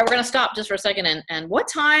 All right, we're going to stop just for a second. And what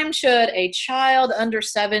time should a child under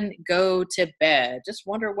 7 go to bed? Just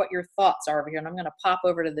wonder what your thoughts are over here. And I'm going to pop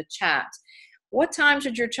over to the chat. What time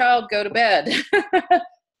should your child go to bed?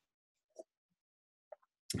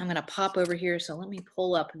 I'm going to pop over here. So let me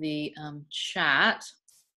pull up the chat.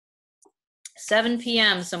 7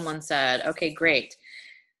 p.m. someone said. Okay, great.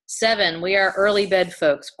 7, we are early bed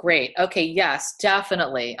folks. Great. Okay, yes,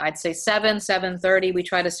 definitely. I'd say 7, 7:30. We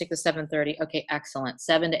try to stick to 7:30. Okay, excellent.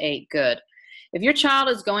 7 to 8, good. If your child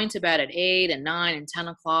is going to bed at 8 and 9 and 10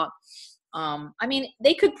 o'clock,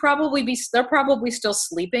 they're probably still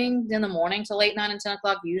sleeping in the morning till 8, 9, and 10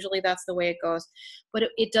 o'clock. Usually that's the way it goes. But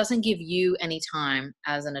it doesn't give you any time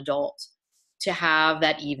as an adult to have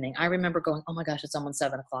that evening. I remember going, oh my gosh, it's almost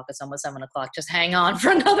 7 o'clock. It's almost 7 o'clock. Just hang on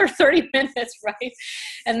for another 30 minutes, right?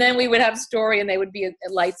 And then we would have story, and they would be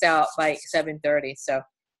lights out by 7:30. So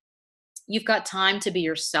you've got time to be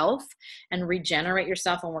yourself and regenerate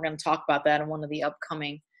yourself. And we're going to talk about that in one of the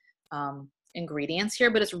upcoming ingredients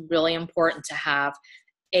here. But it's really important to have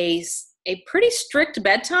a pretty strict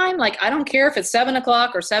bedtime. Like, I don't care if it's 7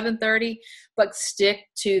 o'clock or 7:30, but stick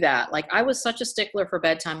to that. Like, I was such a stickler for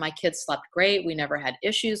bedtime. My kids slept great. We never had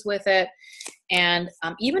issues with it. And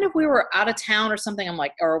even if we were out of town or something,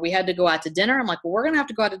 or we had to go out to dinner, I'm like, well, we're going to have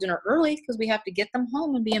to go out to dinner early because we have to get them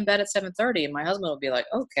home and be in bed at 7:30. And my husband would be like,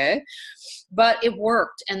 okay, but it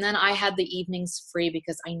worked. And then I had the evenings free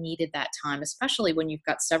because I needed that time, especially when you've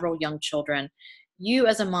got several young children. You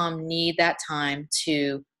as a mom need that time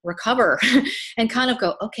to recover and kind of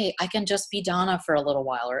go, okay, I can just be Donna for a little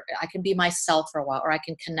while, or I can be myself for a while, or I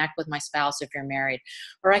can connect with my spouse if you're married,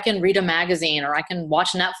 or I can read a magazine, or I can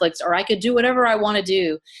watch Netflix, or I could do whatever I want to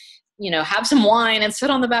do, have some wine and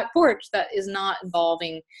sit on the back porch. That is not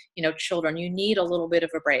involving, children. You need a little bit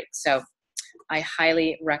of a break. So I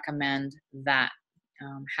highly recommend that,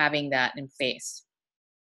 having that in place.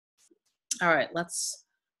 All right, let's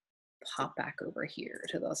pop back over here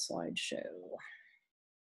to the slideshow.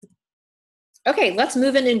 Okay, let's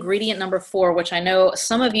move into ingredient number 4, which I know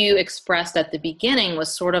some of you expressed at the beginning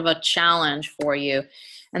was sort of a challenge for you,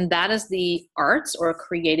 and that is the arts or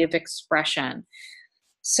creative expression.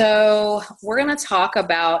 So we're going to talk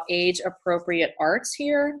about age-appropriate arts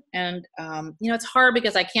here, and it's hard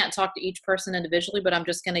because I can't talk to each person individually, but I'm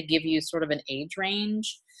just going to give you sort of an age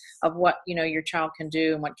range of what your child can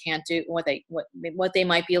do and what can't do, what they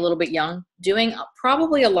might be a little bit young doing.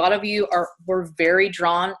 Probably a lot of you were very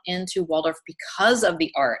drawn into Waldorf because of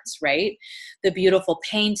the arts, right? The beautiful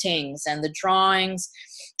paintings and the drawings,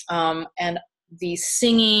 and the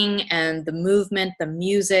singing and the movement, the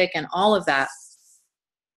music, and all of that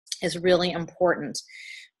is really important.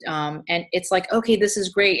 And it's like, okay, this is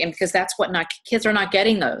great. And because that's what kids are not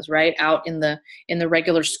getting those, right? Out in the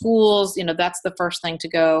regular schools, that's the first thing to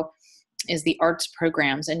go is the arts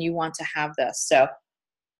programs, and you want to have this. So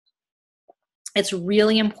it's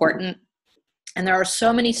really important. And there are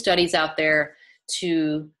so many studies out there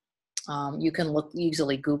you can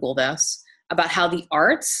easily Google this, about how the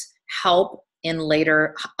arts help in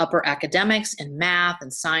later upper academics and math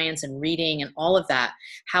and science and reading and all of that,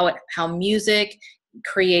 how music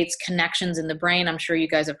creates connections in the brain. I'm sure you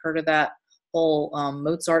guys have heard of that whole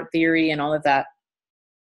Mozart theory and all of that.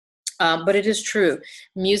 But it is true.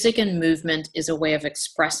 Music and movement is a way of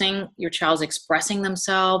expressing, your child's expressing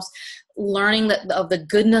themselves, learning of the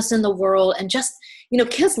goodness in the world, and just,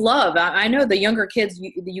 kids love. I know the younger kids,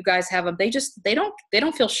 you guys have them. They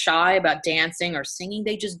don't feel shy about dancing or singing.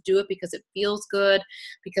 They just do it because it feels good,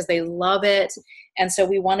 because they love it. And so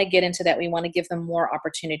we want to get into that. We want to give them more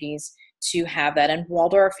opportunities to have that. And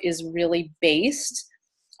Waldorf is really based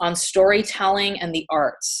on storytelling and the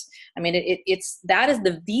arts. I mean,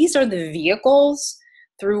 these are the vehicles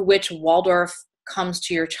through which Waldorf comes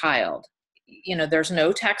to your child. You know, there's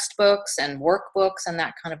no textbooks and workbooks and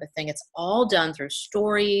that kind of a thing. It's all done through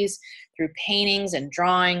stories, through paintings and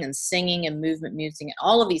drawing and singing and movement music and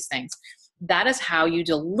all of these things. That is how you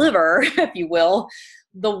deliver, if you will,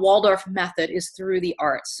 the Waldorf method, is through the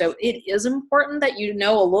arts. So it is important that you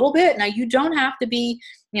know a little bit. Now, you don't have to be,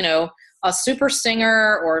 you know, a super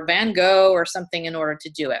singer or Van Gogh or something in order to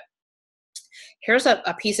do it. Here's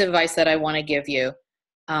a piece of advice that I want to give you.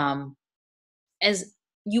 As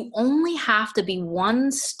you only have to be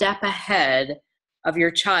one step ahead of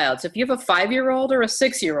your child. So if you have a 5-year-old or a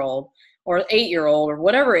 6-year-old or an 8-year-old or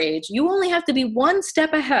whatever age, you only have to be one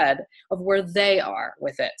step ahead of where they are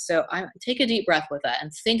with it. So take a deep breath with that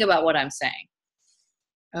and think about what I'm saying.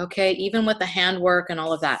 Okay, even with the handwork and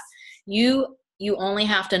all of that, you only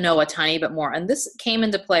have to know a tiny bit more. And this came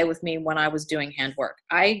into play with me when I was doing handwork.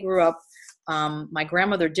 I grew up, my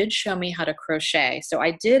grandmother did show me how to crochet. So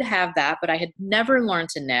I did have that, but I had never learned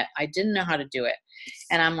to knit. I didn't know how to do it.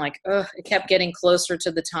 And I'm like, ugh, it kept getting closer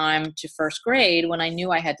to the time to first grade when I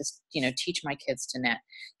knew I had to, you know, teach my kids to knit.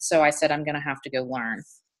 So I said, I'm going to have to go learn.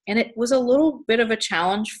 And it was a little bit of a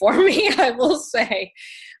challenge for me, I will say.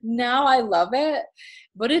 Now I love it,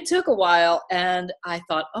 but it took a while. And I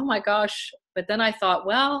thought, oh my gosh. But then I thought,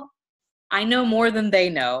 well, I know more than they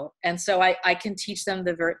know. And so I can teach them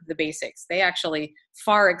the basics. They actually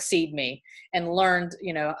far exceed me and learned,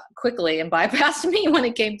 you know, quickly and bypassed me when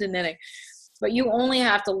it came to knitting. But you only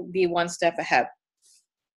have to be one step ahead.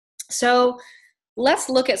 So let's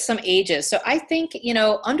look at some ages. So I think, you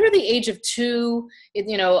know, under the age of 2,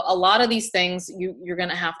 you know, a lot of these things you're going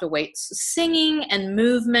to have to wait. Singing and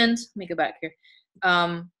movement. Let me go back here.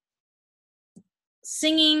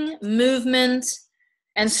 Singing, movement,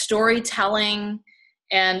 and storytelling,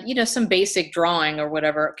 and, you know, some basic drawing or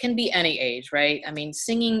whatever, can be any age, right? I mean,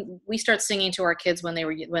 singing, we start singing to our kids when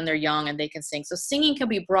they're young and they can sing. So singing can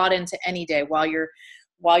be brought into any day while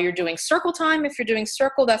you're doing circle time. If you're doing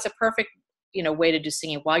circle, that's a perfect, you know, way to do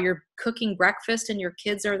singing. While you're cooking breakfast and your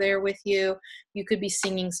kids are there with you, you could be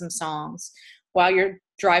singing some songs. While you're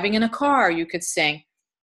driving in a car, you could sing.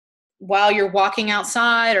 While you're walking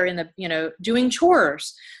outside or in the, you know, doing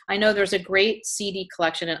chores. I know there's a great CD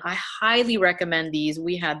collection, and I highly recommend these.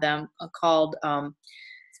 We had them called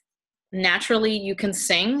Naturally You Can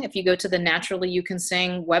Sing. If you go to the Naturally You Can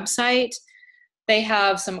Sing website, they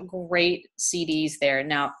have some great CDs there.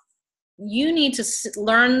 Now, you need to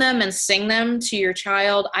learn them and sing them to your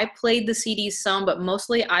child. I played the CDs some, but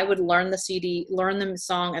mostly I would learn the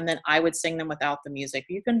song, and then I would sing them without the music.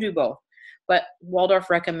 You can do both. But Waldorf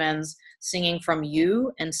recommends singing from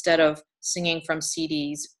you instead of singing from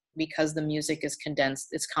CDs, because the music is condensed.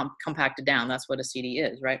 It's compacted down. That's what a CD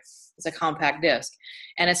is, right? It's a compact disc.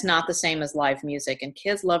 And it's not the same as live music. And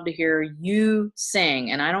kids love to hear you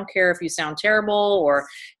sing. And I don't care if you sound terrible or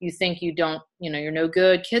you think you don't, you know, you're no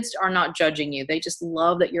good. Kids are not judging you. They just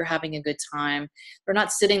love that you're having a good time. They're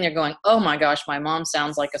not sitting there going, oh my gosh, my mom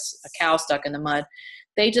sounds like a cow stuck in the mud.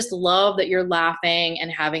 They just love that you're laughing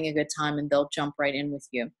and having a good time, and they'll jump right in with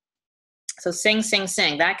you. So sing, sing,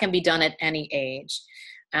 sing. That can be done at any age.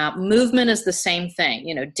 Movement is the same thing,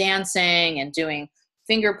 you know, dancing and doing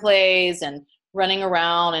finger plays and running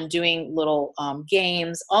around and doing little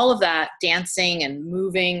games, all of that, dancing and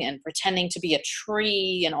moving and pretending to be a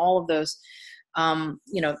tree and all of those.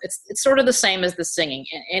 You know, it's sort of the same as the singing.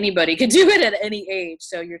 Anybody can do it at any age,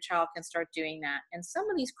 so your child can start doing that. And some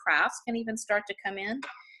of these crafts can even start to come in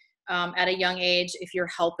at a young age if you're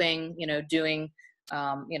helping, you know, doing,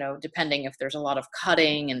 you know, depending if there's a lot of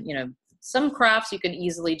cutting, and, you know, some crafts you can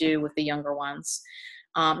easily do with the younger ones.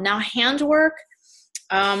 Now, handwork,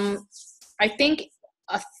 I think,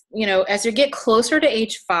 you know, as you get closer to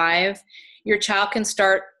age 5, your child can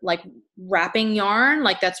start like wrapping yarn.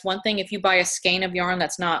 Like, that's one thing. If you buy a skein of yarn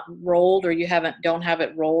that's not rolled, or you don't have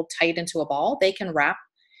it rolled tight into a ball, they can wrap.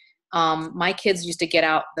 My kids used to get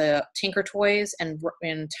out the Tinker Toys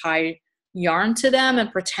and tie yarn to them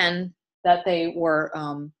and pretend that they were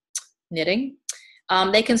knitting.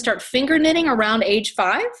 They can start finger knitting around age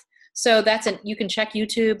 5. So you can check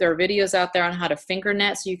YouTube. There are videos out there on how to finger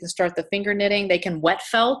knit. So you can start the finger knitting. They can wet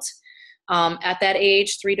felt at that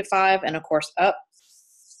age, 3 to 5, and of course up.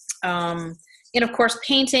 And of course,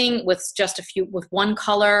 painting with with one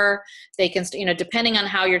color. They can, you know, depending on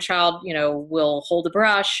how your child, you know, will hold the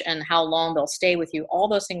brush and how long they'll stay with you, all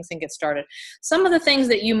those things can get started. Some of the things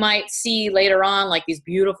that you might see later on, like these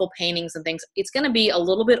beautiful paintings and things, it's going to be a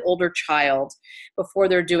little bit older child before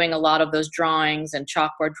they're doing a lot of those drawings and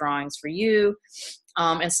chalkboard drawings for you.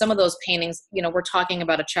 And some of those paintings, you know, we're talking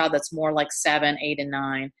about a child that's more like 7, 8, and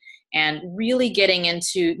 9. and really getting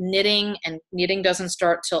into knitting. And knitting doesn't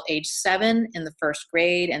start till age 7 in the first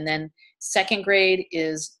grade. And then second grade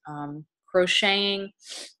is crocheting,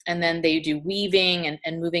 and then they do weaving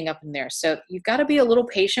and moving up in there. So you've got to be a little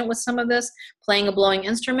patient with some of this. Playing a blowing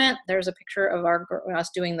instrument, there's a picture of us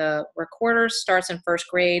doing the recorder, starts in first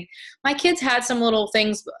grade. My kids had some little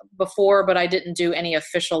things before, but I didn't do any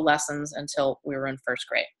official lessons until we were in first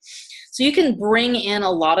grade. So you can bring in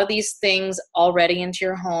a lot of these things already into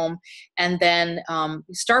your home, and then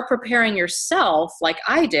start preparing yourself like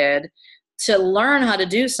I did to learn how to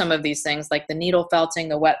do some of these things, like the needle felting,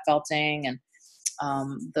 the wet felting, and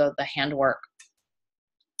the handwork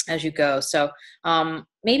as you go. So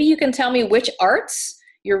maybe you can tell me which arts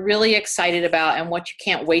you're really excited about and what you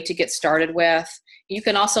can't wait to get started with. You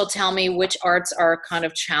can also tell me which arts are kind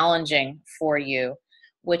of challenging for you,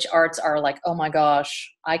 which arts are like, oh my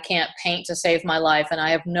gosh, I can't paint to save my life, and I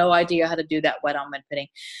have no idea how to do that wet on pitting.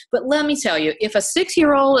 But let me tell you, if a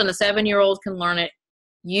 6-year-old and a 7-year-old can learn it,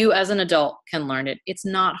 you as an adult can learn it. It's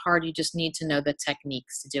not hard. You just need to know the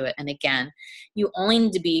techniques to do it. And again, you only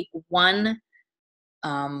need to be one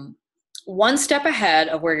step ahead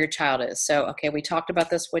of where your child is. So, okay, we talked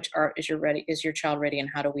about this. Which art is your child ready,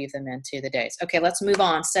 and how to weave them into the days. Okay, let's move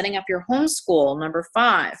on. Setting up your homeschool, number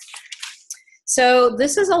 5. So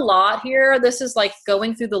this is a lot here. This is like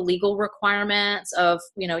going through the legal requirements of,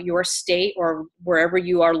 your state or wherever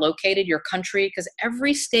you are located, your country, because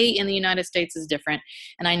every state in the United States is different.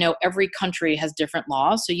 And I know every country has different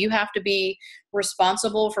laws. So you have to be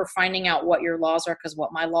responsible for finding out what your laws are, because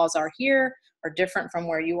what my laws are here are different from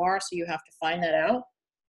where you are. So you have to find that out.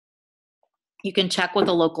 You can check with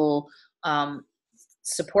a local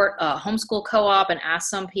support homeschool co-op and ask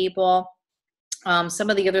some people. Some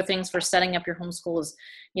of the other things for setting up your homeschool is,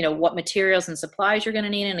 what materials and supplies you're going to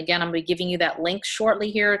need. And again, I'm going to be giving you that link shortly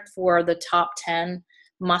here for the top 10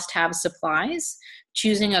 must-have supplies,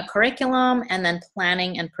 choosing a curriculum, and then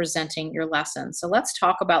planning and presenting your lessons. So let's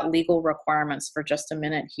talk about legal requirements for just a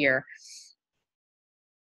minute here.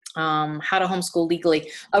 How to homeschool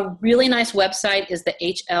legally. A really nice website is the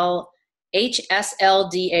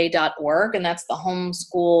hslda.org, and that's the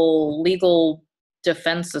Homeschool Legal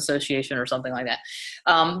Defense Association or something like that.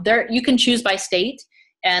 There you can choose by state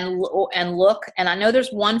and look. And I know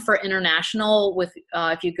there's one for international with,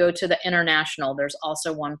 if you go to the international, there's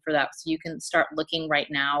also one for that. So you can start looking right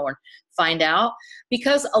now or find out,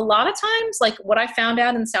 because a lot of times, like what I found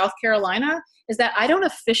out in South Carolina is that I don't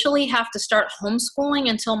officially have to start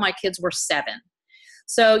homeschooling until my kids were 7.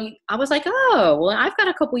 So I was like, oh, well, I've got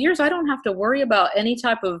a couple years. I don't have to worry about any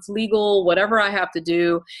type of legal, whatever I have to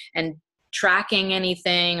do, and tracking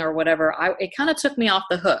anything or whatever. It kind of took me off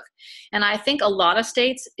the hook. And I think a lot of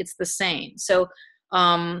states, it's the same. So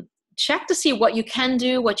check to see what you can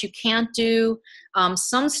do, what you can't do.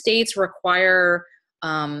 Some states require,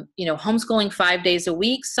 homeschooling 5 days a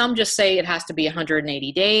week. Some just say it has to be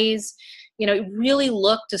 180 days. Really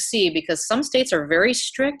look to see, because some states are very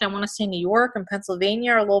strict. I want to say New York and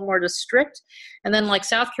Pennsylvania are a little more strict. And then like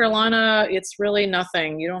South Carolina, it's really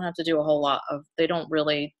nothing. You don't have to do a whole lot of, they don't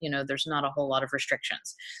really, there's not a whole lot of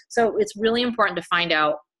restrictions. So it's really important to find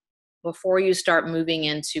out before you start moving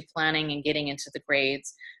into planning and getting into the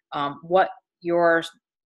grades, what your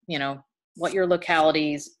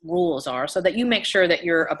locality's rules are, so that you make sure that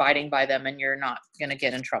you're abiding by them and you're not going to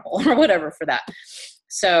get in trouble or whatever for that.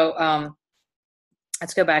 So,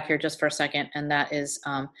 let's go back here just for a second. And that is,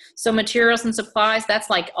 so materials and supplies, that's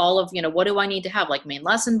like all of, what do I need to have? Like main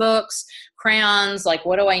lesson books, crayons, like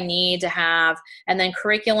what do I need to have? And then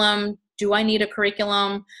curriculum, do I need a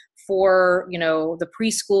curriculum for, the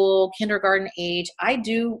preschool, kindergarten age? I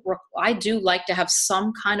do like to have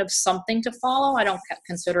some kind of something to follow. I don't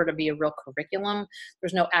consider it to be a real curriculum.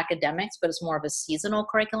 There's no academics, but it's more of a seasonal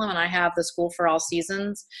curriculum. And I have the School for All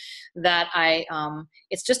Seasons that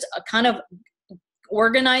it's just a kind of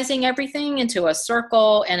organizing everything into a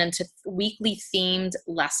circle and into weekly themed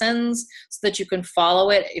lessons so that you can follow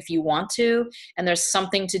it if you want to. And there's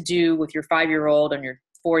something to do with your 5-year-old and your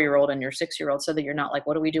 4-year-old and your 6-year-old, so that you're not like,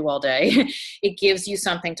 what do we do all day? It gives you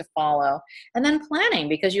something to follow. And then planning,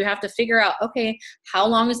 because you have to figure out, okay, how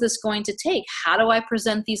long is this going to take? How do I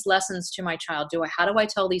present these lessons to my child? How do I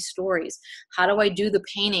tell these stories? How do I do the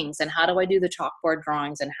paintings? And how do I do the chalkboard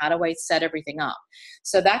drawings? And how do I set everything up?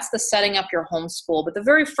 So that's the setting up your homeschool. But the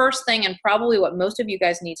very first thing, and probably what most of you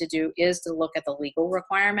guys need to do, is to look at the legal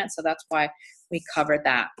requirements. So that's why we covered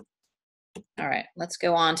that. All right, let's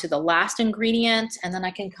go on to the last ingredient, and then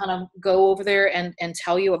I can kind of go over there and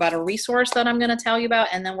tell you about a resource that I'm going to tell you about,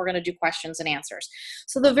 and then we're going to do questions and answers.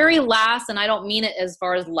 So the very last, and I don't mean it as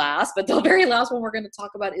far as last, but the very last one we're going to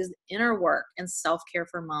talk about is inner work and self-care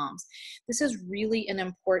for moms. This is really an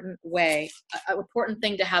important important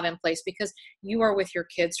thing to have in place, because you are with your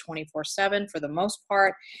kids 24/7 for the most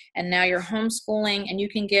part, and now you're homeschooling, and you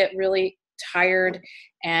can get really tired.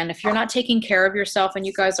 And if you're not taking care of yourself, and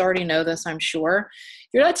you guys already know this, I'm sure,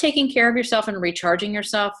 you're not taking care of yourself and recharging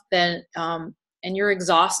yourself, then and you're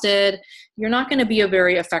exhausted, you're not going to be a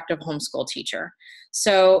very effective homeschool teacher.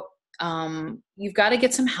 So you've got to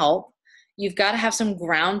get some help. You've got to have some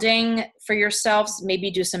grounding for yourselves, maybe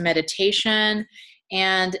do some meditation,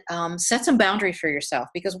 and set some boundaries for yourself,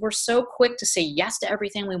 because we're so quick to say yes to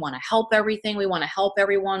everything. We want to help everything. We want to help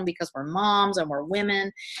everyone because we're moms and we're women.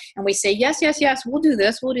 And we say, yes, yes, yes, we'll do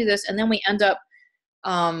this, we'll do this. And then we end up,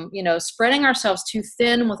 spreading ourselves too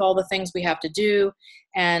thin with all the things we have to do.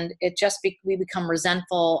 And it just, we become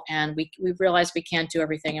resentful, and we realize we can't do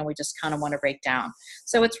everything, and we just kind of want to break down.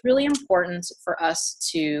 So it's really important for us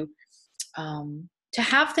to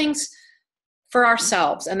have things for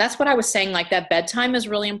ourselves. And that's what I was saying, like that bedtime is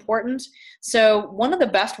really important. So one of the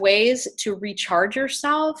best ways to recharge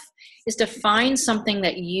yourself is to find something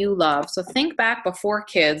that you love. So think back before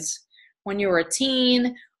kids, when you were a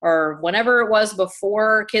teen, or whenever it was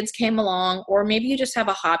before kids came along, or maybe you just have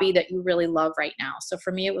a hobby that you really love right now. So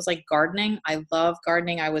for me, it was like gardening. I love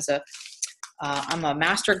gardening. I'm a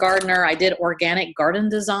master gardener. I did organic garden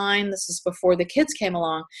design. This is before the kids came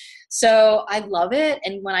along. So I love it.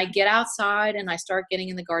 And when I get outside and I start getting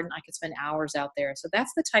in the garden, I could spend hours out there. So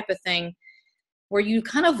that's the type of thing where you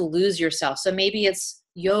kind of lose yourself. So maybe it's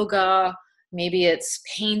yoga, maybe it's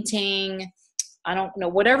painting, I don't know,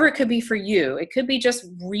 whatever it could be for you. It could be just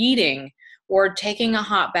reading or taking a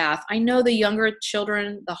hot bath. I know the younger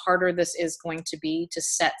children, the harder this is going to be to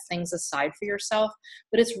set things aside for yourself,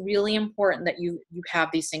 but it's really important that you have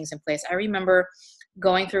these things in place. I remember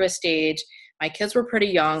going through a stage, my kids were pretty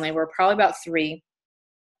young. They were probably about 3,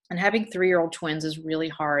 and having 3-year-old twins is really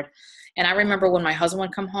hard. And I remember when my husband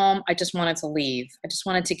would come home, I just wanted to leave. I just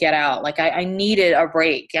wanted to get out. Like I needed a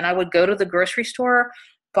break. And I would go to the grocery store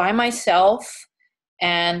by myself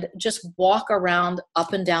and just walk around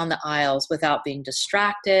up and down the aisles without being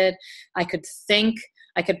distracted. I could think,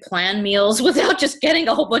 I could plan meals without just getting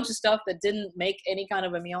a whole bunch of stuff that didn't make any kind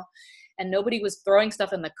of a meal. And nobody was throwing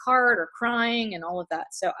stuff in the cart or crying and all of that.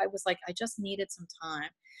 So I was like, I just needed some time.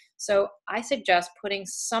 So I suggest putting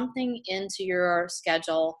something into your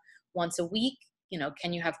schedule once a week.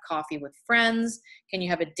 Can you have coffee with friends? Can you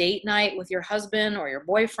have a date night with your husband or your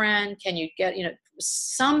boyfriend? Can you get,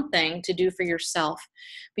 something to do for yourself?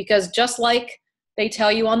 Because just like they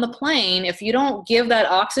tell you on the plane, if you don't give that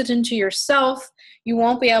oxygen to yourself, you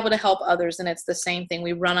won't be able to help others. And it's the same thing.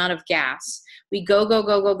 We run out of gas. We go, go,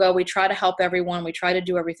 go, go, go. We try to help everyone. We try to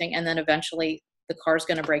do everything. And then eventually the car's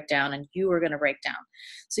going to break down and you are going to break down.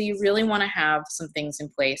 So you really want to have some things in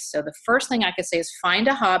place. So the first thing I could say is find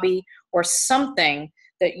a hobby or something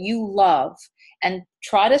that you love and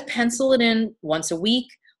try to pencil it in once a week,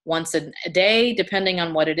 once a day, depending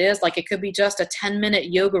on what it is. Like it could be just a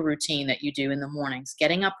 10-minute yoga routine that you do in the mornings,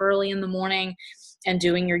 getting up early in the morning and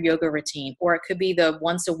doing your yoga routine. Or it could be the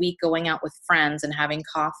once a week going out with friends and having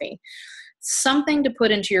coffee. Something to put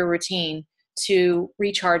into your routine to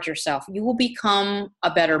recharge yourself. You will become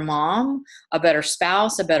a better mom, a better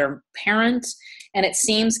spouse, a better parent. And it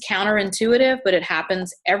seems counterintuitive, but it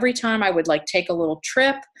happens every time I would take a little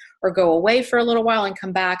trip or go away for a little while and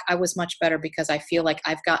come back. I was much better because I feel like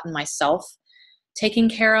I've gotten myself taken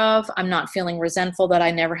care of. I'm not feeling resentful that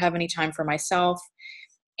I never have any time for myself.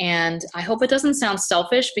 And I hope it doesn't sound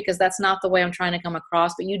selfish, because that's not the way I'm trying to come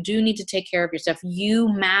across, but you do need to take care of yourself.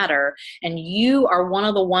 You matter, and you are one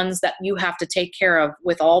of the ones that you have to take care of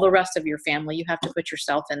with all the rest of your family. You have to put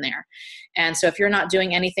yourself in there. And so if you're not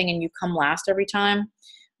doing anything and you come last every time,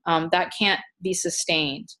 that can't be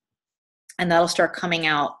sustained. And that'll start coming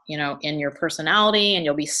out, in your personality, and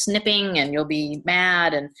you'll be snipping and you'll be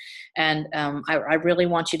mad. And I really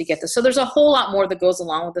want you to get this. So there's a whole lot more that goes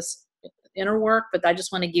along with this inner work, but I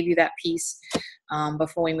just want to give you that piece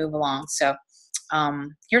before we move along. So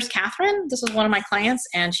here's Catherine. This is one of my clients,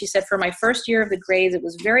 and she said, for my first year of the grades, it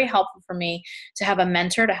was very helpful for me to have a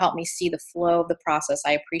mentor to help me see the flow of the process.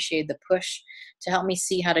 I appreciated the push to help me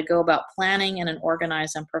see how to go about planning in an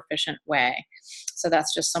organized and proficient way. So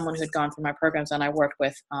that's just someone who had gone through my programs and I worked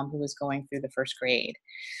with who was going through the first grade.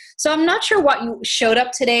 So I'm not sure what you showed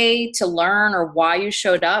up today to learn or why you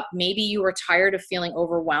showed up. Maybe you were tired of feeling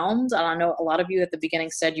overwhelmed. And I know a lot of you at the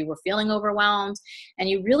beginning said you were feeling overwhelmed and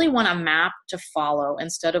you really want a map to follow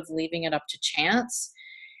instead of leaving it up to chance.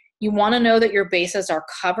 You want to know that your bases are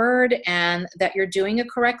covered and that you're doing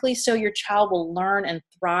it correctly so your child will learn and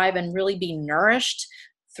thrive and really be nourished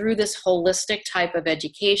through this holistic type of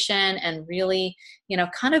education and really,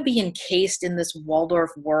 kind of be encased in this Waldorf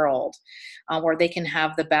world where they can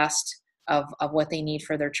have the best of what they need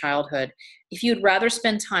for their childhood. If you'd rather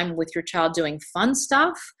spend time with your child doing fun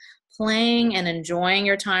stuff, playing and enjoying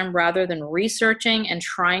your time rather than researching and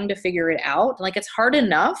trying to figure it out, like it's hard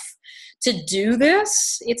enough to do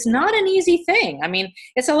this. It's not an easy thing. I mean,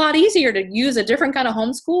 it's a lot easier to use a different kind of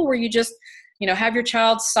homeschool where you just have your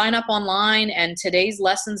child sign up online and today's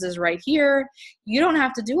lessons is right here. You don't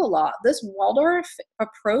have to do a lot. This Waldorf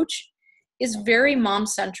approach is very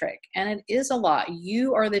mom-centric and it is a lot.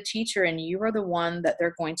 You are the teacher and you are the one that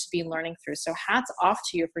they're going to be learning through. So hats off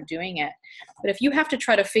to you for doing it. But if you have to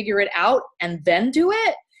try to figure it out and then do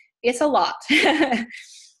it, it's a lot.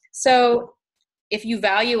 So if you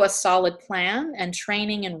value a solid plan and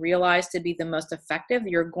training and realize to be the most effective,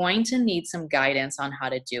 you're going to need some guidance on how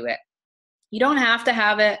to do it. You don't have to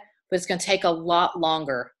have it, but it's going to take a lot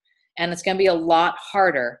longer and it's going to be a lot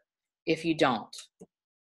harder if you don't.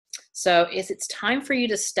 So it's time for you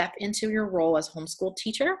to step into your role as homeschool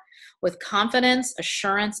teacher with confidence,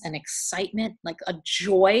 assurance, and excitement, like a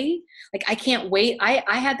joy. Like I can't wait. I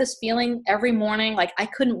had this feeling every morning, like I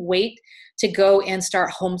couldn't wait to go and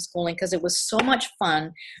start homeschooling because it was so much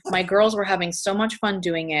fun. My girls were having so much fun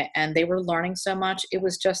doing it and they were learning so much. It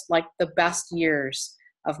was just like the best years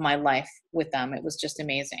of my life with them. It was just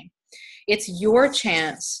amazing. It's your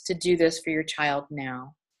chance to do this for your child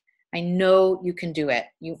now. I know you can do it.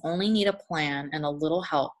 You only need a plan and a little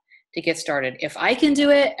help to get started. If I can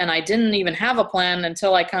do it, and I didn't even have a plan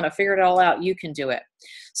until I kind of figured it all out, you can do it.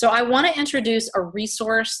 So I want to introduce a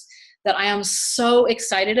resource that I am so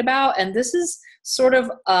excited about. And this is sort of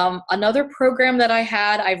another program that I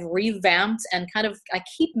had. I've revamped and I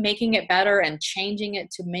keep making it better and changing it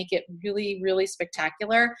to make it really, really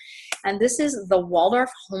spectacular. And this is the Waldorf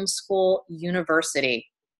Homeschool University.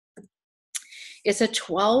 It's a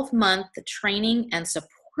 12-month training and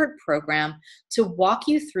support program to walk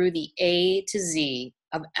you through the A to Z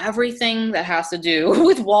of everything that has to do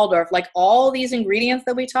with Waldorf. Like all these ingredients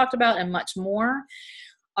that we talked about and much more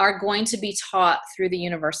are going to be taught through the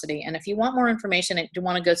university. And if you want more information and you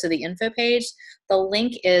want to go to the info page, the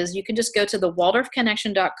link is, you can just go to the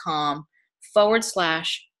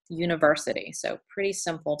waldorfconnection.com/university. So pretty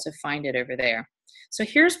simple to find it over there. So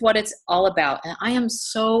here's what it's all about. And I am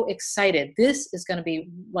so excited. This is going to be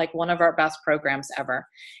like one of our best programs ever.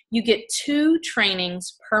 You get 2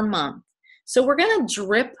 trainings per month. So we're going to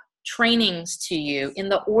drip trainings to you in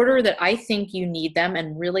the order that I think you need them.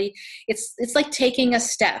 And really, it's like taking a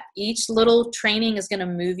step. Each little training is going to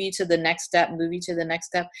move you to the next step,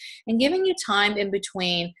 and giving you time in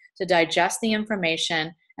between to digest the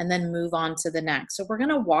information and then move on to the next. So we're going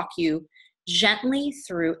to walk you gently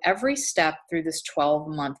through every step through this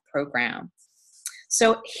 12-month program.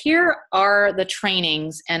 So here are the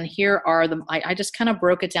trainings, and here are I just kind of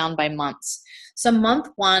broke it down by months. So month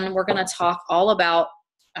 1, we're going to talk all about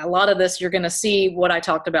a lot of this. You're going to see what I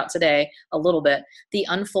talked about today a little bit. The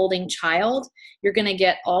unfolding child. You're going to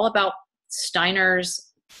get all about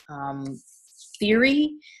Steiner's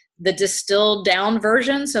theory, the distilled down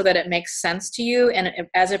version so that it makes sense to you and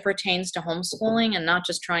as it pertains to homeschooling and not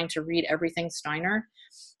just trying to read everything Steiner.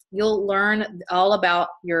 You'll learn all about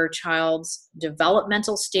your child's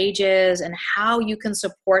developmental stages and how you can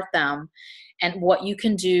support them and what you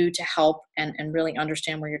can do to help and really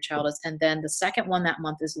understand where your child is. And then the second one that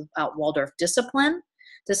month is about Waldorf discipline,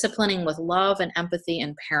 disciplining with love and empathy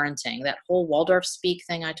and parenting, that whole Waldorf speak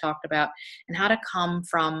thing I talked about, and how to come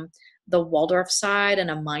from the Waldorf side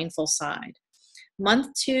and a mindful side.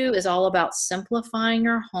 Month 2 is all about simplifying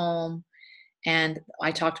your home. And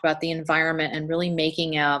I talked about the environment and really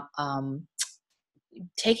making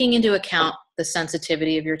taking into account the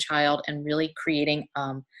sensitivity of your child and really creating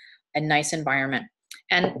a nice environment.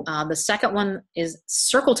 And the second one is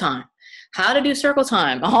circle time. How to do circle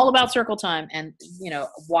time, all about circle time, and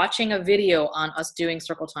watching a video on us doing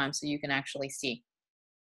circle time so you can actually see.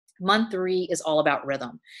 Month 3 is all about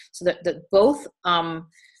rhythm. So that both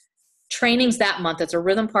trainings that month, it's a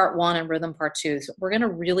rhythm part 1 and rhythm part 2. So we're going to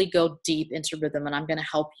really go deep into rhythm, and I'm going to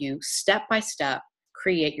help you step by step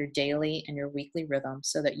create your daily and your weekly rhythm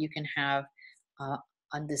so that you can have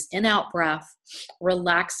on this in-out breath,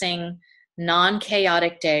 relaxing,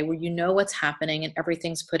 non-chaotic day where you know what's happening and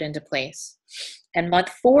everything's put into place. And month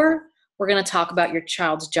 4, we're going to talk about your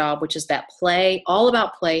child's job, which is that play, all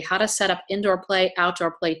about play, how to set up indoor play,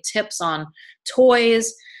 outdoor play, tips on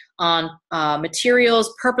toys, on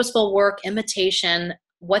materials, purposeful work, imitation,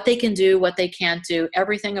 what they can do, what they can't do,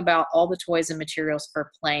 everything about all the toys and materials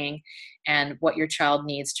for playing and what your child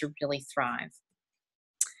needs to really thrive.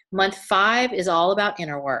 Month 5 is all about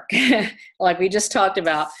inner work. Like we just talked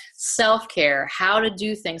about, self-care, how to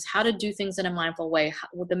do things in a mindful way,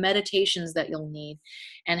 with the meditations that you'll need,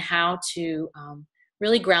 and how to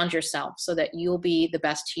really ground yourself so that you'll be the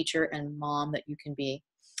best teacher and mom that you can be.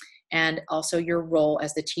 And also your role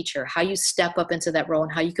as the teacher, how you step up into that role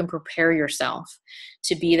and how you can prepare yourself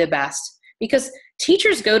to be the best. Because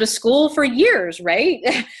teachers go to school for years, right?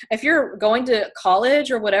 If you're going to college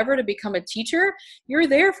or whatever to become a teacher, you're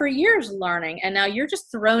there for years learning. And now you're just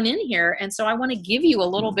thrown in here. And so I want to give you a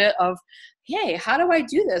little bit of, hey, how do I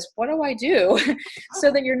do this? What do I do?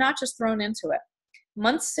 So that you're not just thrown into it.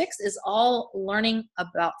 Month 6 is all learning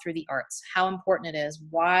about through the arts, how important it is,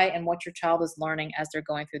 why, and what your child is learning as they're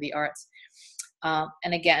going through the arts.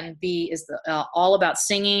 And again, B is all about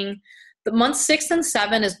singing. The month 6 and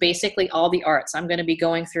 7 is basically all the arts. I'm going to be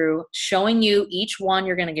going through, showing you each one.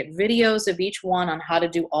 You're going to get videos of each one on how to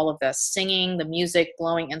do all of this, singing, the music,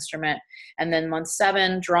 blowing instrument. And then month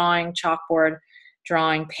 7, drawing, chalkboard,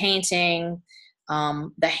 drawing, painting,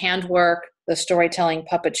 the handwork, the storytelling,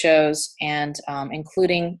 puppet shows, and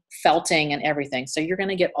including felting and everything. So you're going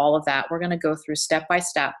to get all of that. We're going to go through step by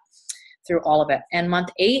step through all of it. And month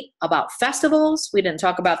 8, about festivals. We didn't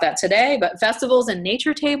talk about that today, but festivals and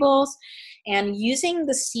nature tables, and using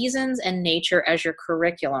the seasons and nature as your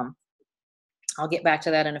curriculum. I'll get back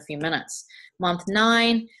to that in a few minutes. Month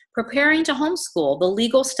 9, preparing to homeschool, the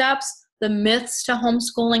legal steps, the myths to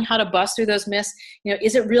homeschooling, how to bust through those myths. You know,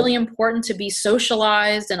 is it really important to be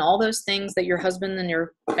socialized, and all those things that your husband and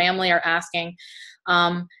your family are asking?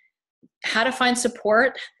 How to find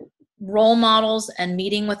support, role models, and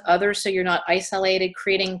meeting with others so you're not isolated,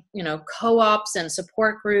 creating, co-ops and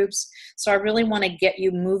support groups. So I really want to get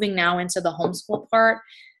you moving now into the homeschool part.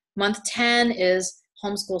 Month 10 is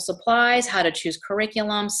homeschool supplies, how to choose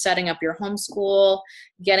curriculum, setting up your homeschool,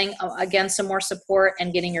 getting, again, some more support,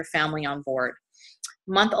 and getting your family on board.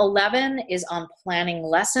 Month 11 is on planning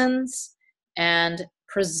lessons and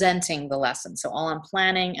presenting the lesson. So all on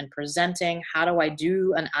planning and presenting. How do I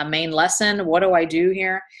do a main lesson? What do I do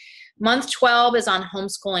here? Month 12 is on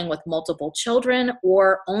homeschooling with multiple children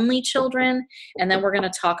or only children. And then we're going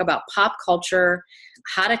to talk about pop culture,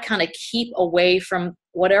 how to kind of keep away from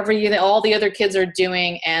whatever all the other kids are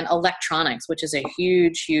doing, and electronics, which is a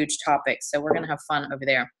huge, huge topic. So we're going to have fun over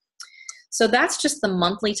there. So that's just the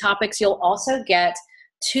monthly topics. You'll also get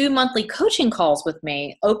 2 monthly coaching calls with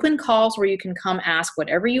me, open calls where you can come ask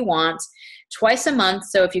whatever you want twice a month.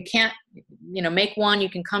 So if you can't, make one, you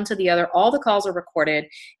can come to the other. All the calls are recorded,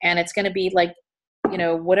 and it's going to be like,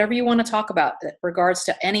 whatever you want to talk about in regards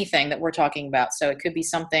to anything that we're talking about. So it could be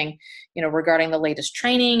something, regarding the latest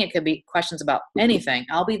training. It could be questions about anything.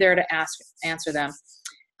 I'll be there to answer them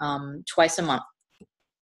twice a month.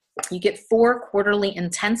 You get 4 quarterly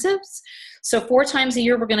intensives. So 4 times a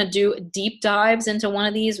year, we're going to do deep dives into one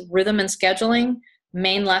of these: rhythm and scheduling,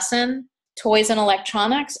 main lesson, toys and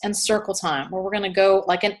electronics, and circle time, where we're going to go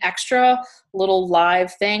like an extra little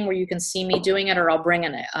live thing where you can see me doing it, or I'll bring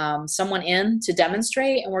someone in to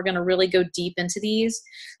demonstrate, and we're going to really go deep into these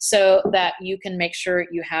so that you can make sure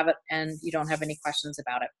you have it and you don't have any questions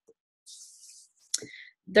about it.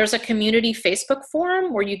 There's a community Facebook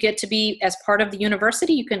forum where you get to be, as part of the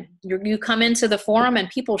university, you come into the forum and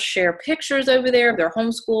people share pictures over there of their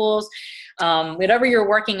homeschools. Whatever you're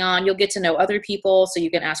working on, you'll get to know other people, so you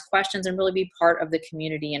can ask questions and really be part of the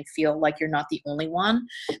community and feel like you're not the only one.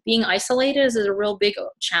 Being isolated is a real big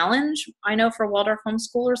challenge, I know, for Waldorf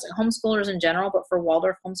homeschoolers in general, but for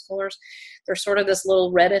Waldorf homeschoolers, they're sort of this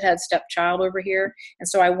little redhead stepchild over here. And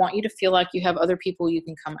so I want you to feel like you have other people you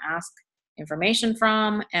can come ask information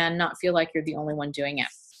from and not feel like you're the only one doing it.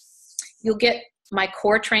 You'll get my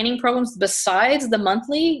core training programs. Besides the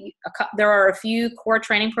monthly, there are a few core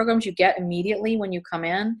training programs you get immediately when you come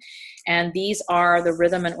in. And these are the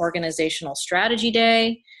Rhythm and Organizational Strategy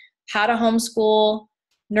Day, How to Homeschool,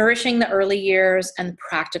 Nourishing the Early Years, and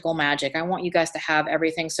Practical Magic. I want you guys to have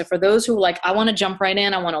everything. So for those who I want to jump right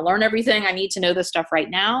in, I want to learn everything, I need to know this stuff right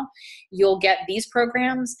now, you'll get these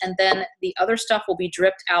programs, and then the other stuff will be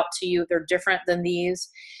dripped out to you. They're different than these,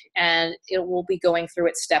 and it will be going through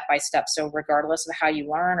it step by step. So regardless of how you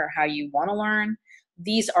learn or how you want to learn,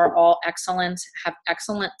 these are all excellent, have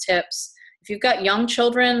excellent tips. If you've got young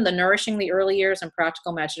children, the Nourishing the Early Years and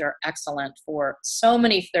Practical Magic are excellent for so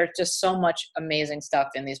many. There's just so much amazing stuff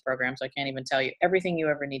in these programs. I can't even tell you. Everything you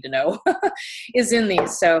ever need to know is in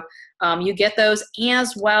these. So you get those,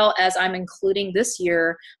 as well as I'm including this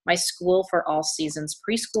year my School for All Seasons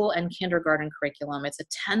preschool and kindergarten curriculum. It's a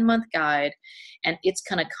 10-month guide, and it's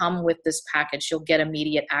going to come with this package. You'll get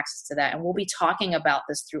immediate access to that, and we'll be talking about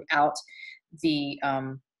this throughout the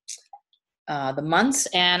months,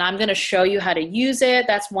 and I'm going to show you how to use it.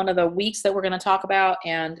 That's one of the weeks that we're going to talk about,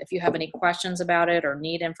 and if you have any questions about it or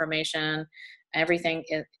need information, everything,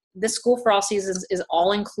 this School for All Seasons is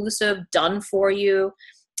all-inclusive, done for you,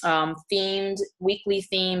 themed, weekly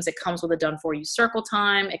themes. It comes with a done-for-you circle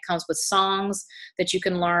time. It comes with songs that you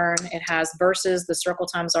can learn. It has verses. The circle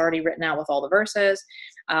time's already written out with all the verses.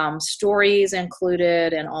 Stories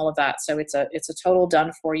included and all of that. So it's a total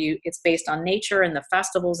done for you. It's based on nature and the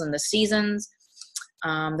festivals and the seasons.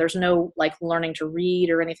 There's no like learning to read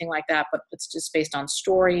or anything like that, but it's just based on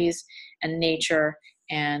stories and nature,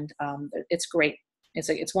 and it's great.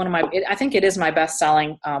 It's one of my, I think it is my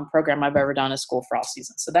best-selling program I've ever done, is School for All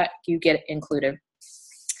Seasons. So that you get included.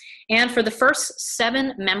 And for the first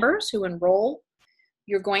 7 members who enroll,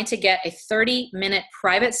 you're going to get a 30-minute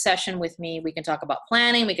private session with me. We can talk about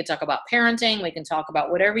planning. We can talk about parenting. We can talk about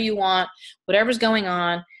whatever you want, whatever's going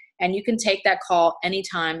on. And you can take that call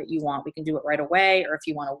anytime that you want. We can do it right away. Or if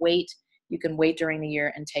you want to wait, you can wait during the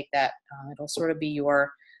year and take that. It'll sort of be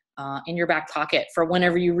your in your back pocket for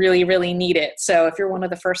whenever you really, really need it. So if you're one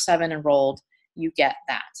of the first 7 enrolled, you get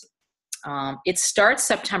that. It starts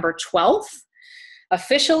September 12th.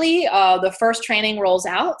 Officially, the first training rolls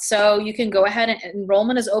out, so you can go ahead, and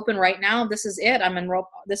enrollment is open right now. This is it.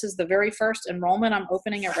 This is the very first enrollment. I'm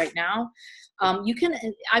opening it right now.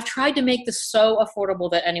 I've tried to make this so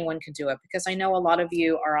affordable that anyone can do it, because I know a lot of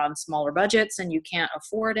you are on smaller budgets and you can't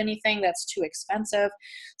afford anything that's too expensive.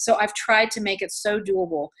 So I've tried to make it so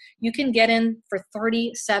doable. You can get in for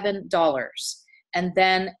 $37. And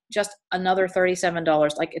then just another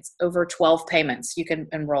 $37, like it's over 12 payments you can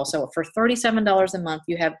enroll. So for $37 a month,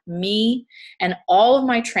 you have me and all of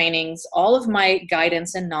my trainings, all of my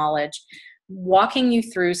guidance and knowledge, walking you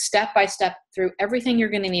through step by step through everything you're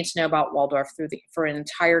going to need to know about Waldorf for an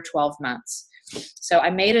entire 12 months. So I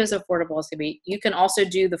made it as affordable as it can be. You can also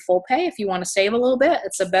do the full pay if you want to save a little bit.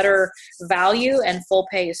 It's a better value, and full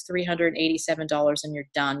pay is $387 and you're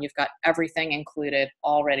done. You've got everything included,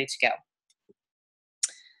 all ready to go.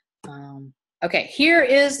 Okay, here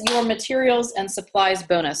is your materials and supplies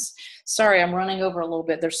bonus. Sorry, I'm running over a little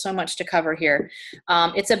bit. There's so much to cover here.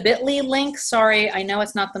 It's a bit.ly link. Sorry, I know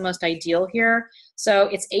it's not the most ideal here. So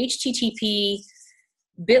it's http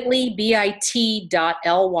bit.ly,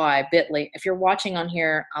 bit.ly. If you're watching on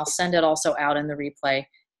here, I'll send it also out in the replay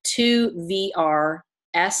to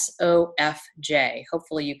VRSOFJ.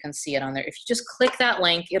 Hopefully you can see it on there. If you just click that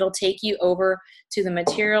link, it'll take you over to the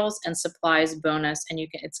materials and supplies bonus, and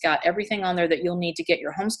it's got everything on there that you'll need to get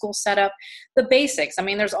your homeschool set up. The basics. I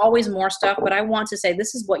mean, there's always more stuff, but I want to say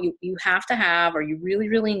this is what you have to have, or you really,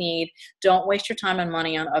 really need. Don't waste your time and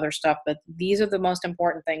money on other stuff, but these are the most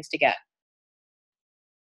important things to get.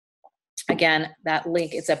 Again, that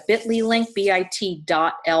link, it's a bit.ly link,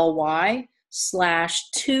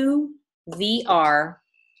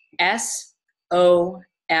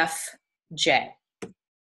 bit.ly/2VRSOFJ.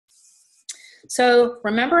 So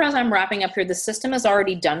remember, as I'm wrapping up here, the system is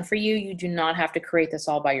already done for you. You do not have to create this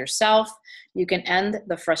all by yourself. You can end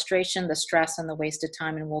the frustration, the stress, and the wasted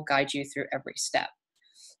time, and we'll guide you through every step.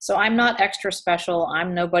 So I'm not extra special.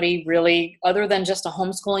 I'm nobody really other than just a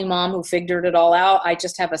homeschooling mom who figured it all out. I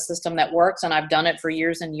just have a system that works, and I've done it for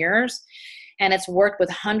years and years. And it's worked with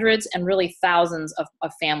hundreds and really thousands of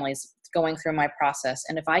families going through my process.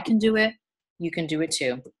 And if I can do it, you can do it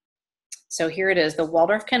too. So here it is, the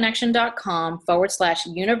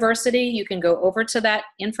waldorfconnection.com/university. You can go over to that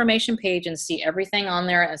information page and see everything on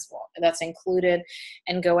there as well that's included,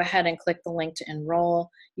 and go ahead and click the link to enroll.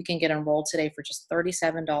 You can get enrolled today for just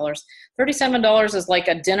 $37. $37 is like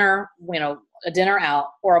a dinner, a dinner out,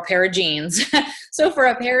 or a pair of jeans. So for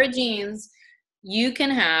a pair of jeans, you can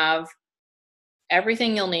have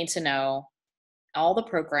everything you'll need to know, all the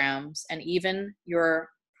programs, and even your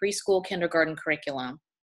preschool kindergarten curriculum,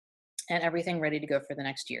 and everything ready to go for the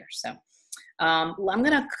next year. So I'm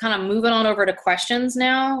going to kind of move it on over to questions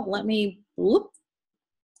now. Let me, whoop.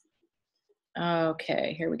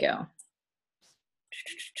 Okay, here we go.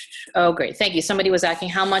 Oh, great. Thank you. Somebody was asking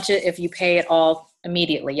how much if you pay it all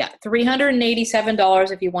immediately. Yeah,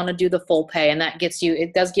 $387 if you want to do the full pay, and that gets you,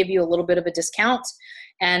 it does give you a little bit of a discount.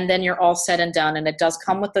 and then you're all said and done. And it does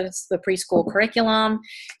come with the preschool curriculum.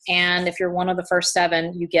 And if you're one of the first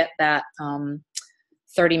 7, you get that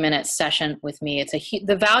 30-minute session with me.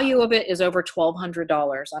 The value of it is over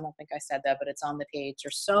 $1,200. I don't think I said that, but it's on the page.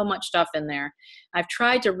 There's so much stuff in there. I've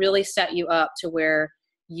tried to really set you up to where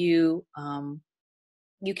you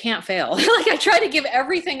can't fail. Like, I try to give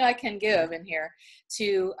everything I can give in here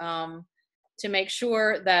to make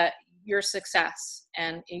sure that your success,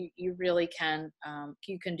 and you really can,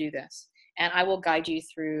 you can do this. And I will guide you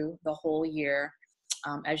through the whole year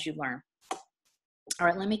as you learn. All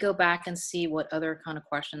right, let me go back and see what other kind of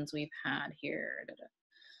questions we've had here.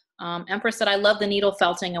 Empress said, I love the needle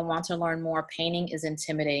felting and want to learn more. Painting is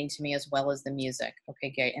intimidating to me as well as the music.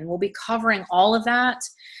 Okay, great. And we'll be covering all of that.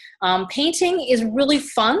 Painting is really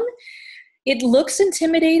fun. It looks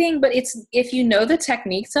intimidating, but if you know the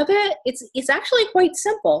techniques of it, it's actually quite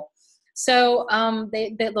simple. So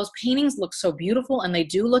those paintings look so beautiful, and they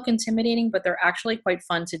do look intimidating, but they're actually quite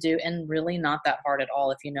fun to do and really not that hard at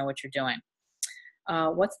all if you know what you're doing.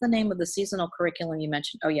 What's the name of the seasonal curriculum you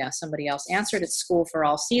mentioned? Oh yeah, somebody else answered. It's School for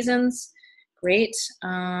All Seasons. Great.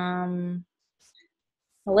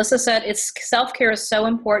 Melissa said, self-care is so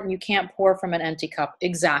important. You can't pour from an empty cup.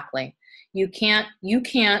 Exactly. You can't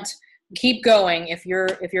keep going if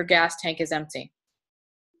your gas tank is empty.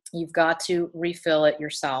 You've got to refill it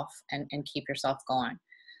yourself and keep yourself going.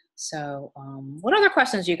 So what other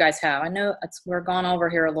questions do you guys have? I know we're gone over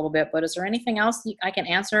here a little bit, but is there anything else I can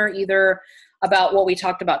answer, either about what we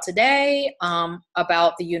talked about today,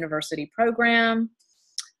 about the university program?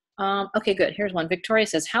 Okay, good. Here's one. Victoria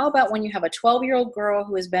says, how about when you have a 12-year-old girl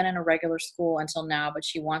who has been in a regular school until now, but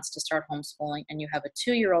she wants to start homeschooling, and you have a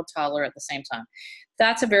 2-year-old toddler at the same time?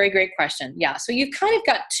 That's a very great question. Yeah, so you've kind of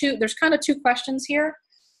got there's kind of 2 questions here.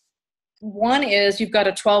 One is you've got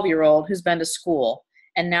a 12-year-old who's been to school,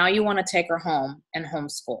 and now you want to take her home and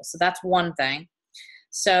homeschool. So that's one thing.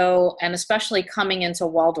 So, and especially coming into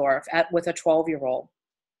Waldorf with a 12-year-old.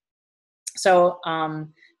 So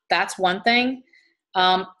that's one thing.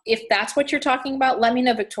 If that's what you're talking about, let me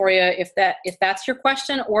know, Victoria, if that's your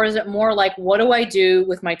question, or is it more like, what do I do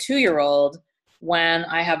with my 2-year-old when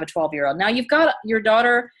I have a 12-year-old? Now your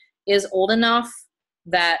daughter is old enough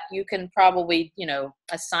that you can probably,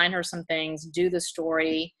 assign her some things, do the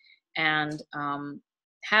story, and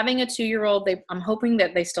having a 2-year-old, I'm hoping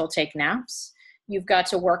that they still take naps. You've got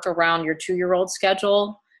to work around your 2-year-old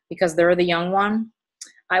schedule because they're the young one.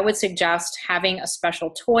 I would suggest having a special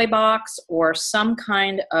toy box or some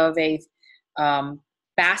kind of a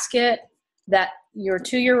basket that your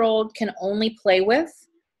 2-year-old can only play with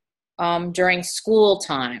during school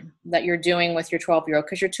time that you're doing with your 12-year-old,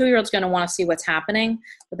 because your 2-year-old's going to want to see what's happening,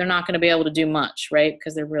 but they're not going to be able to do much, right?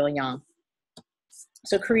 Because they're really young.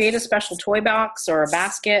 So create a special toy box or a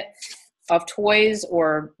basket of toys,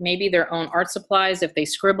 or maybe their own art supplies if they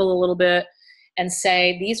scribble a little bit, and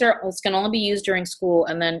say, it's going to only be used during school.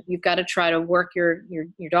 And then you've got to try to work your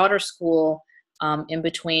daughter's school in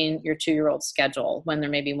between your 2-year-old schedule when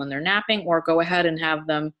they're napping, or go ahead and have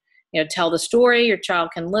them, tell the story. Your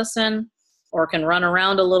child can listen or can run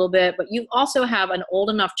around a little bit, but you also have an old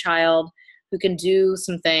enough child who can do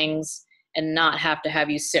some things and not have to have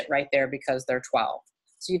you sit right there because they're 12.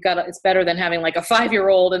 So it's better than having like a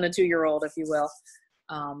 5-year-old and a 2-year-old, if you will.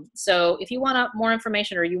 So if you want more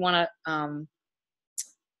information, or if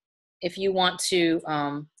you want to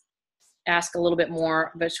ask a little bit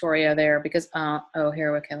more, Victoria, there, because,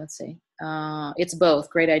 okay, let's see. It's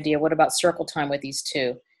both. Great idea. What about circle time with these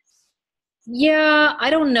 2? Yeah, I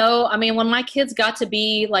don't know. I mean, when my kids got to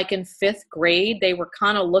be like in 5th grade, they were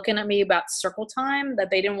kind of looking at me about circle time, that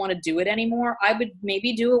they didn't want to do it anymore. I would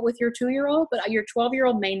maybe do it with your 2-year-old, but your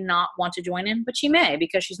 12-year-old may not want to join in, but she may,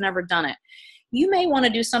 because she's never done it. You may want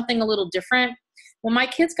to do something a little different. When my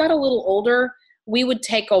kids got a little older, we would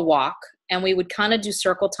take a walk, and we would kind of do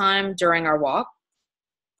circle time during our walk.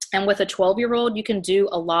 And with a 12-year-old, you can do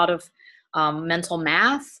a lot of mental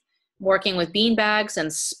math, working with bean bags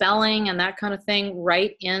and spelling and that kind of thing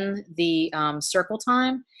right in the circle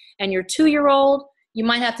time. And your 2-year-old, you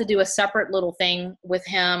might have to do a separate little thing with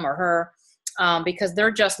him or her because they're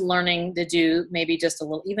just learning to do maybe just a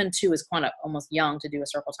little. Even 2 is kind of almost young to do a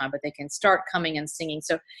circle time, but they can start coming and singing.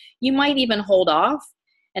 So you might even hold off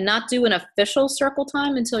and not do an official circle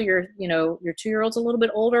time until your 2-year-old's a little bit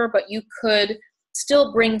older, but you could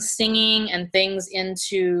still bring singing and things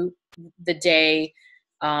into the day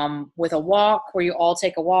with a walk, where you all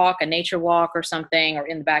take a walk, a nature walk or something, or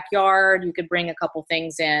in the backyard. You could bring a couple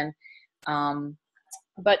things in.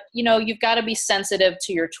 But, you've got to be sensitive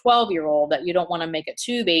to your 12-year-old, that you don't want to make it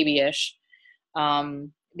too babyish.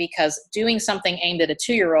 because doing something aimed at a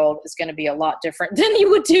 2-year-old is going to be a lot different than you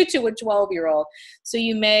would do to a 12-year-old. So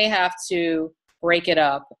you may have to break it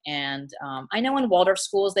up. And I know in Waldorf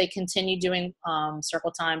schools, they continue doing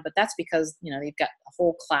circle time, but that's because, you know, they've got a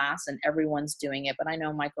whole class and everyone's doing it. But I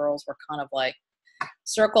know my girls were kind of like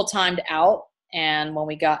circle timed out. And when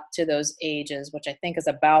we got to those ages, which I think is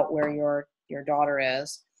about where your daughter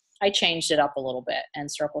is, I changed it up a little bit,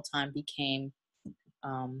 and circle time became,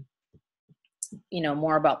 you know,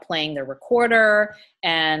 more about playing the recorder.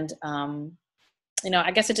 And, you know,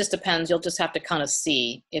 I guess it just depends. You'll just have to kind of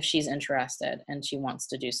see if she's interested and she wants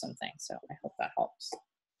to do something. So I hope that helps.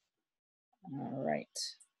 All right.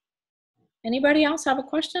 Anybody else have a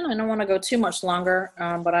question? I don't want to go too much longer,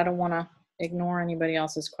 but I don't want to ignore anybody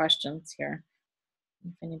else's questions here.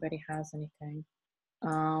 If anybody has anything.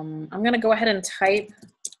 I'm going to go ahead and type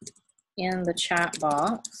in the chat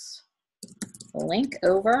box the link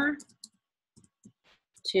over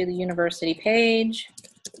to the university page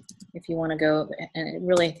if you want to go, and it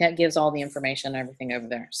really gives all the information and everything over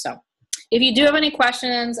there. So if you do have any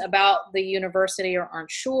questions about the university or aren't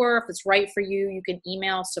sure if it's right for you, you can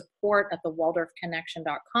email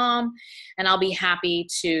support@thewaldorfconnection.com, and I'll be happy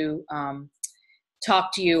to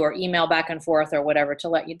talk to you or email back and forth or whatever to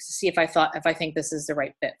let you to see if I think this is the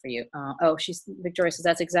right fit for you. Oh, Victoria says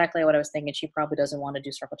that's exactly what I was thinking. She probably doesn't want to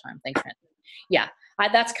do circle time. Thanks, Randy. Yeah,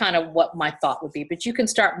 that's kind of what my thought would be. But you can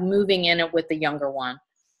start moving in it with the younger one,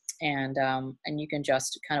 and you can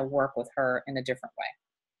just kind of work with her in a different way.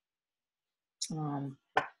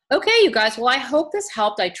 Okay, you guys. Well, I hope this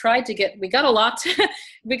helped. I tried to we got a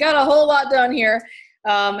whole lot done here.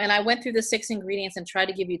 And I went through the 6 ingredients and tried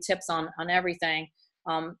to give you tips on everything.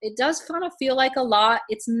 It does kind of feel like a lot.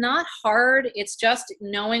 It's not hard. It's just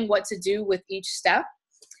knowing what to do with each step.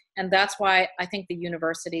 And that's why I think the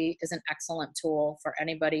university is an excellent tool for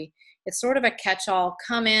anybody. It's sort of a catch-all.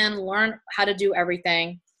 Come in, learn how to do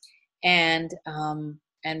everything, and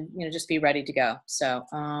you know, just be ready to go. So,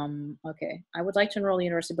 okay, I would like to enroll in the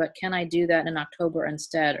university, but can I do that in October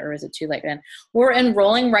instead, or is it too late? And we're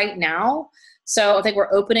enrolling right now. So I think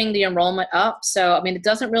we're opening the enrollment up. So, I mean, it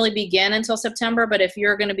doesn't really begin until September, but if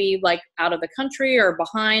you're going to be like out of the country or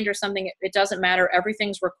behind or something, it doesn't matter.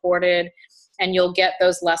 Everything's recorded, and you'll get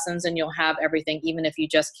those lessons and you'll have everything, even if you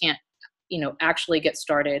just can't, you know, actually get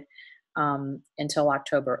started until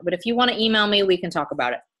October. But if you want to email me, we can talk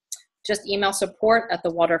about it. Just email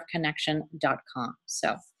support@thewaldorfconnection.com.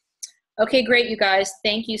 So, okay, great, you guys.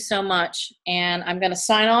 Thank you so much. And I'm going to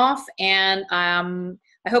sign off, and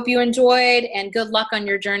I hope you enjoyed, and good luck on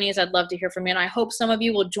your journeys. I'd love to hear from you. And I hope some of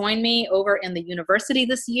you will join me over in the university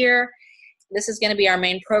this year. This is going to be our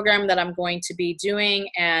main program that I'm going to be doing,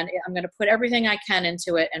 and I'm going to put everything I can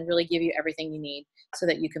into it and really give you everything you need so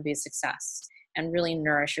that you can be a success and really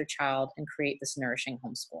nourish your child and create this nourishing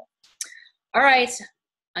homeschool. All right.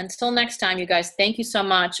 Until next time, you guys, thank you so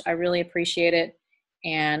much. I really appreciate it,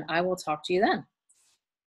 and I will talk to you then.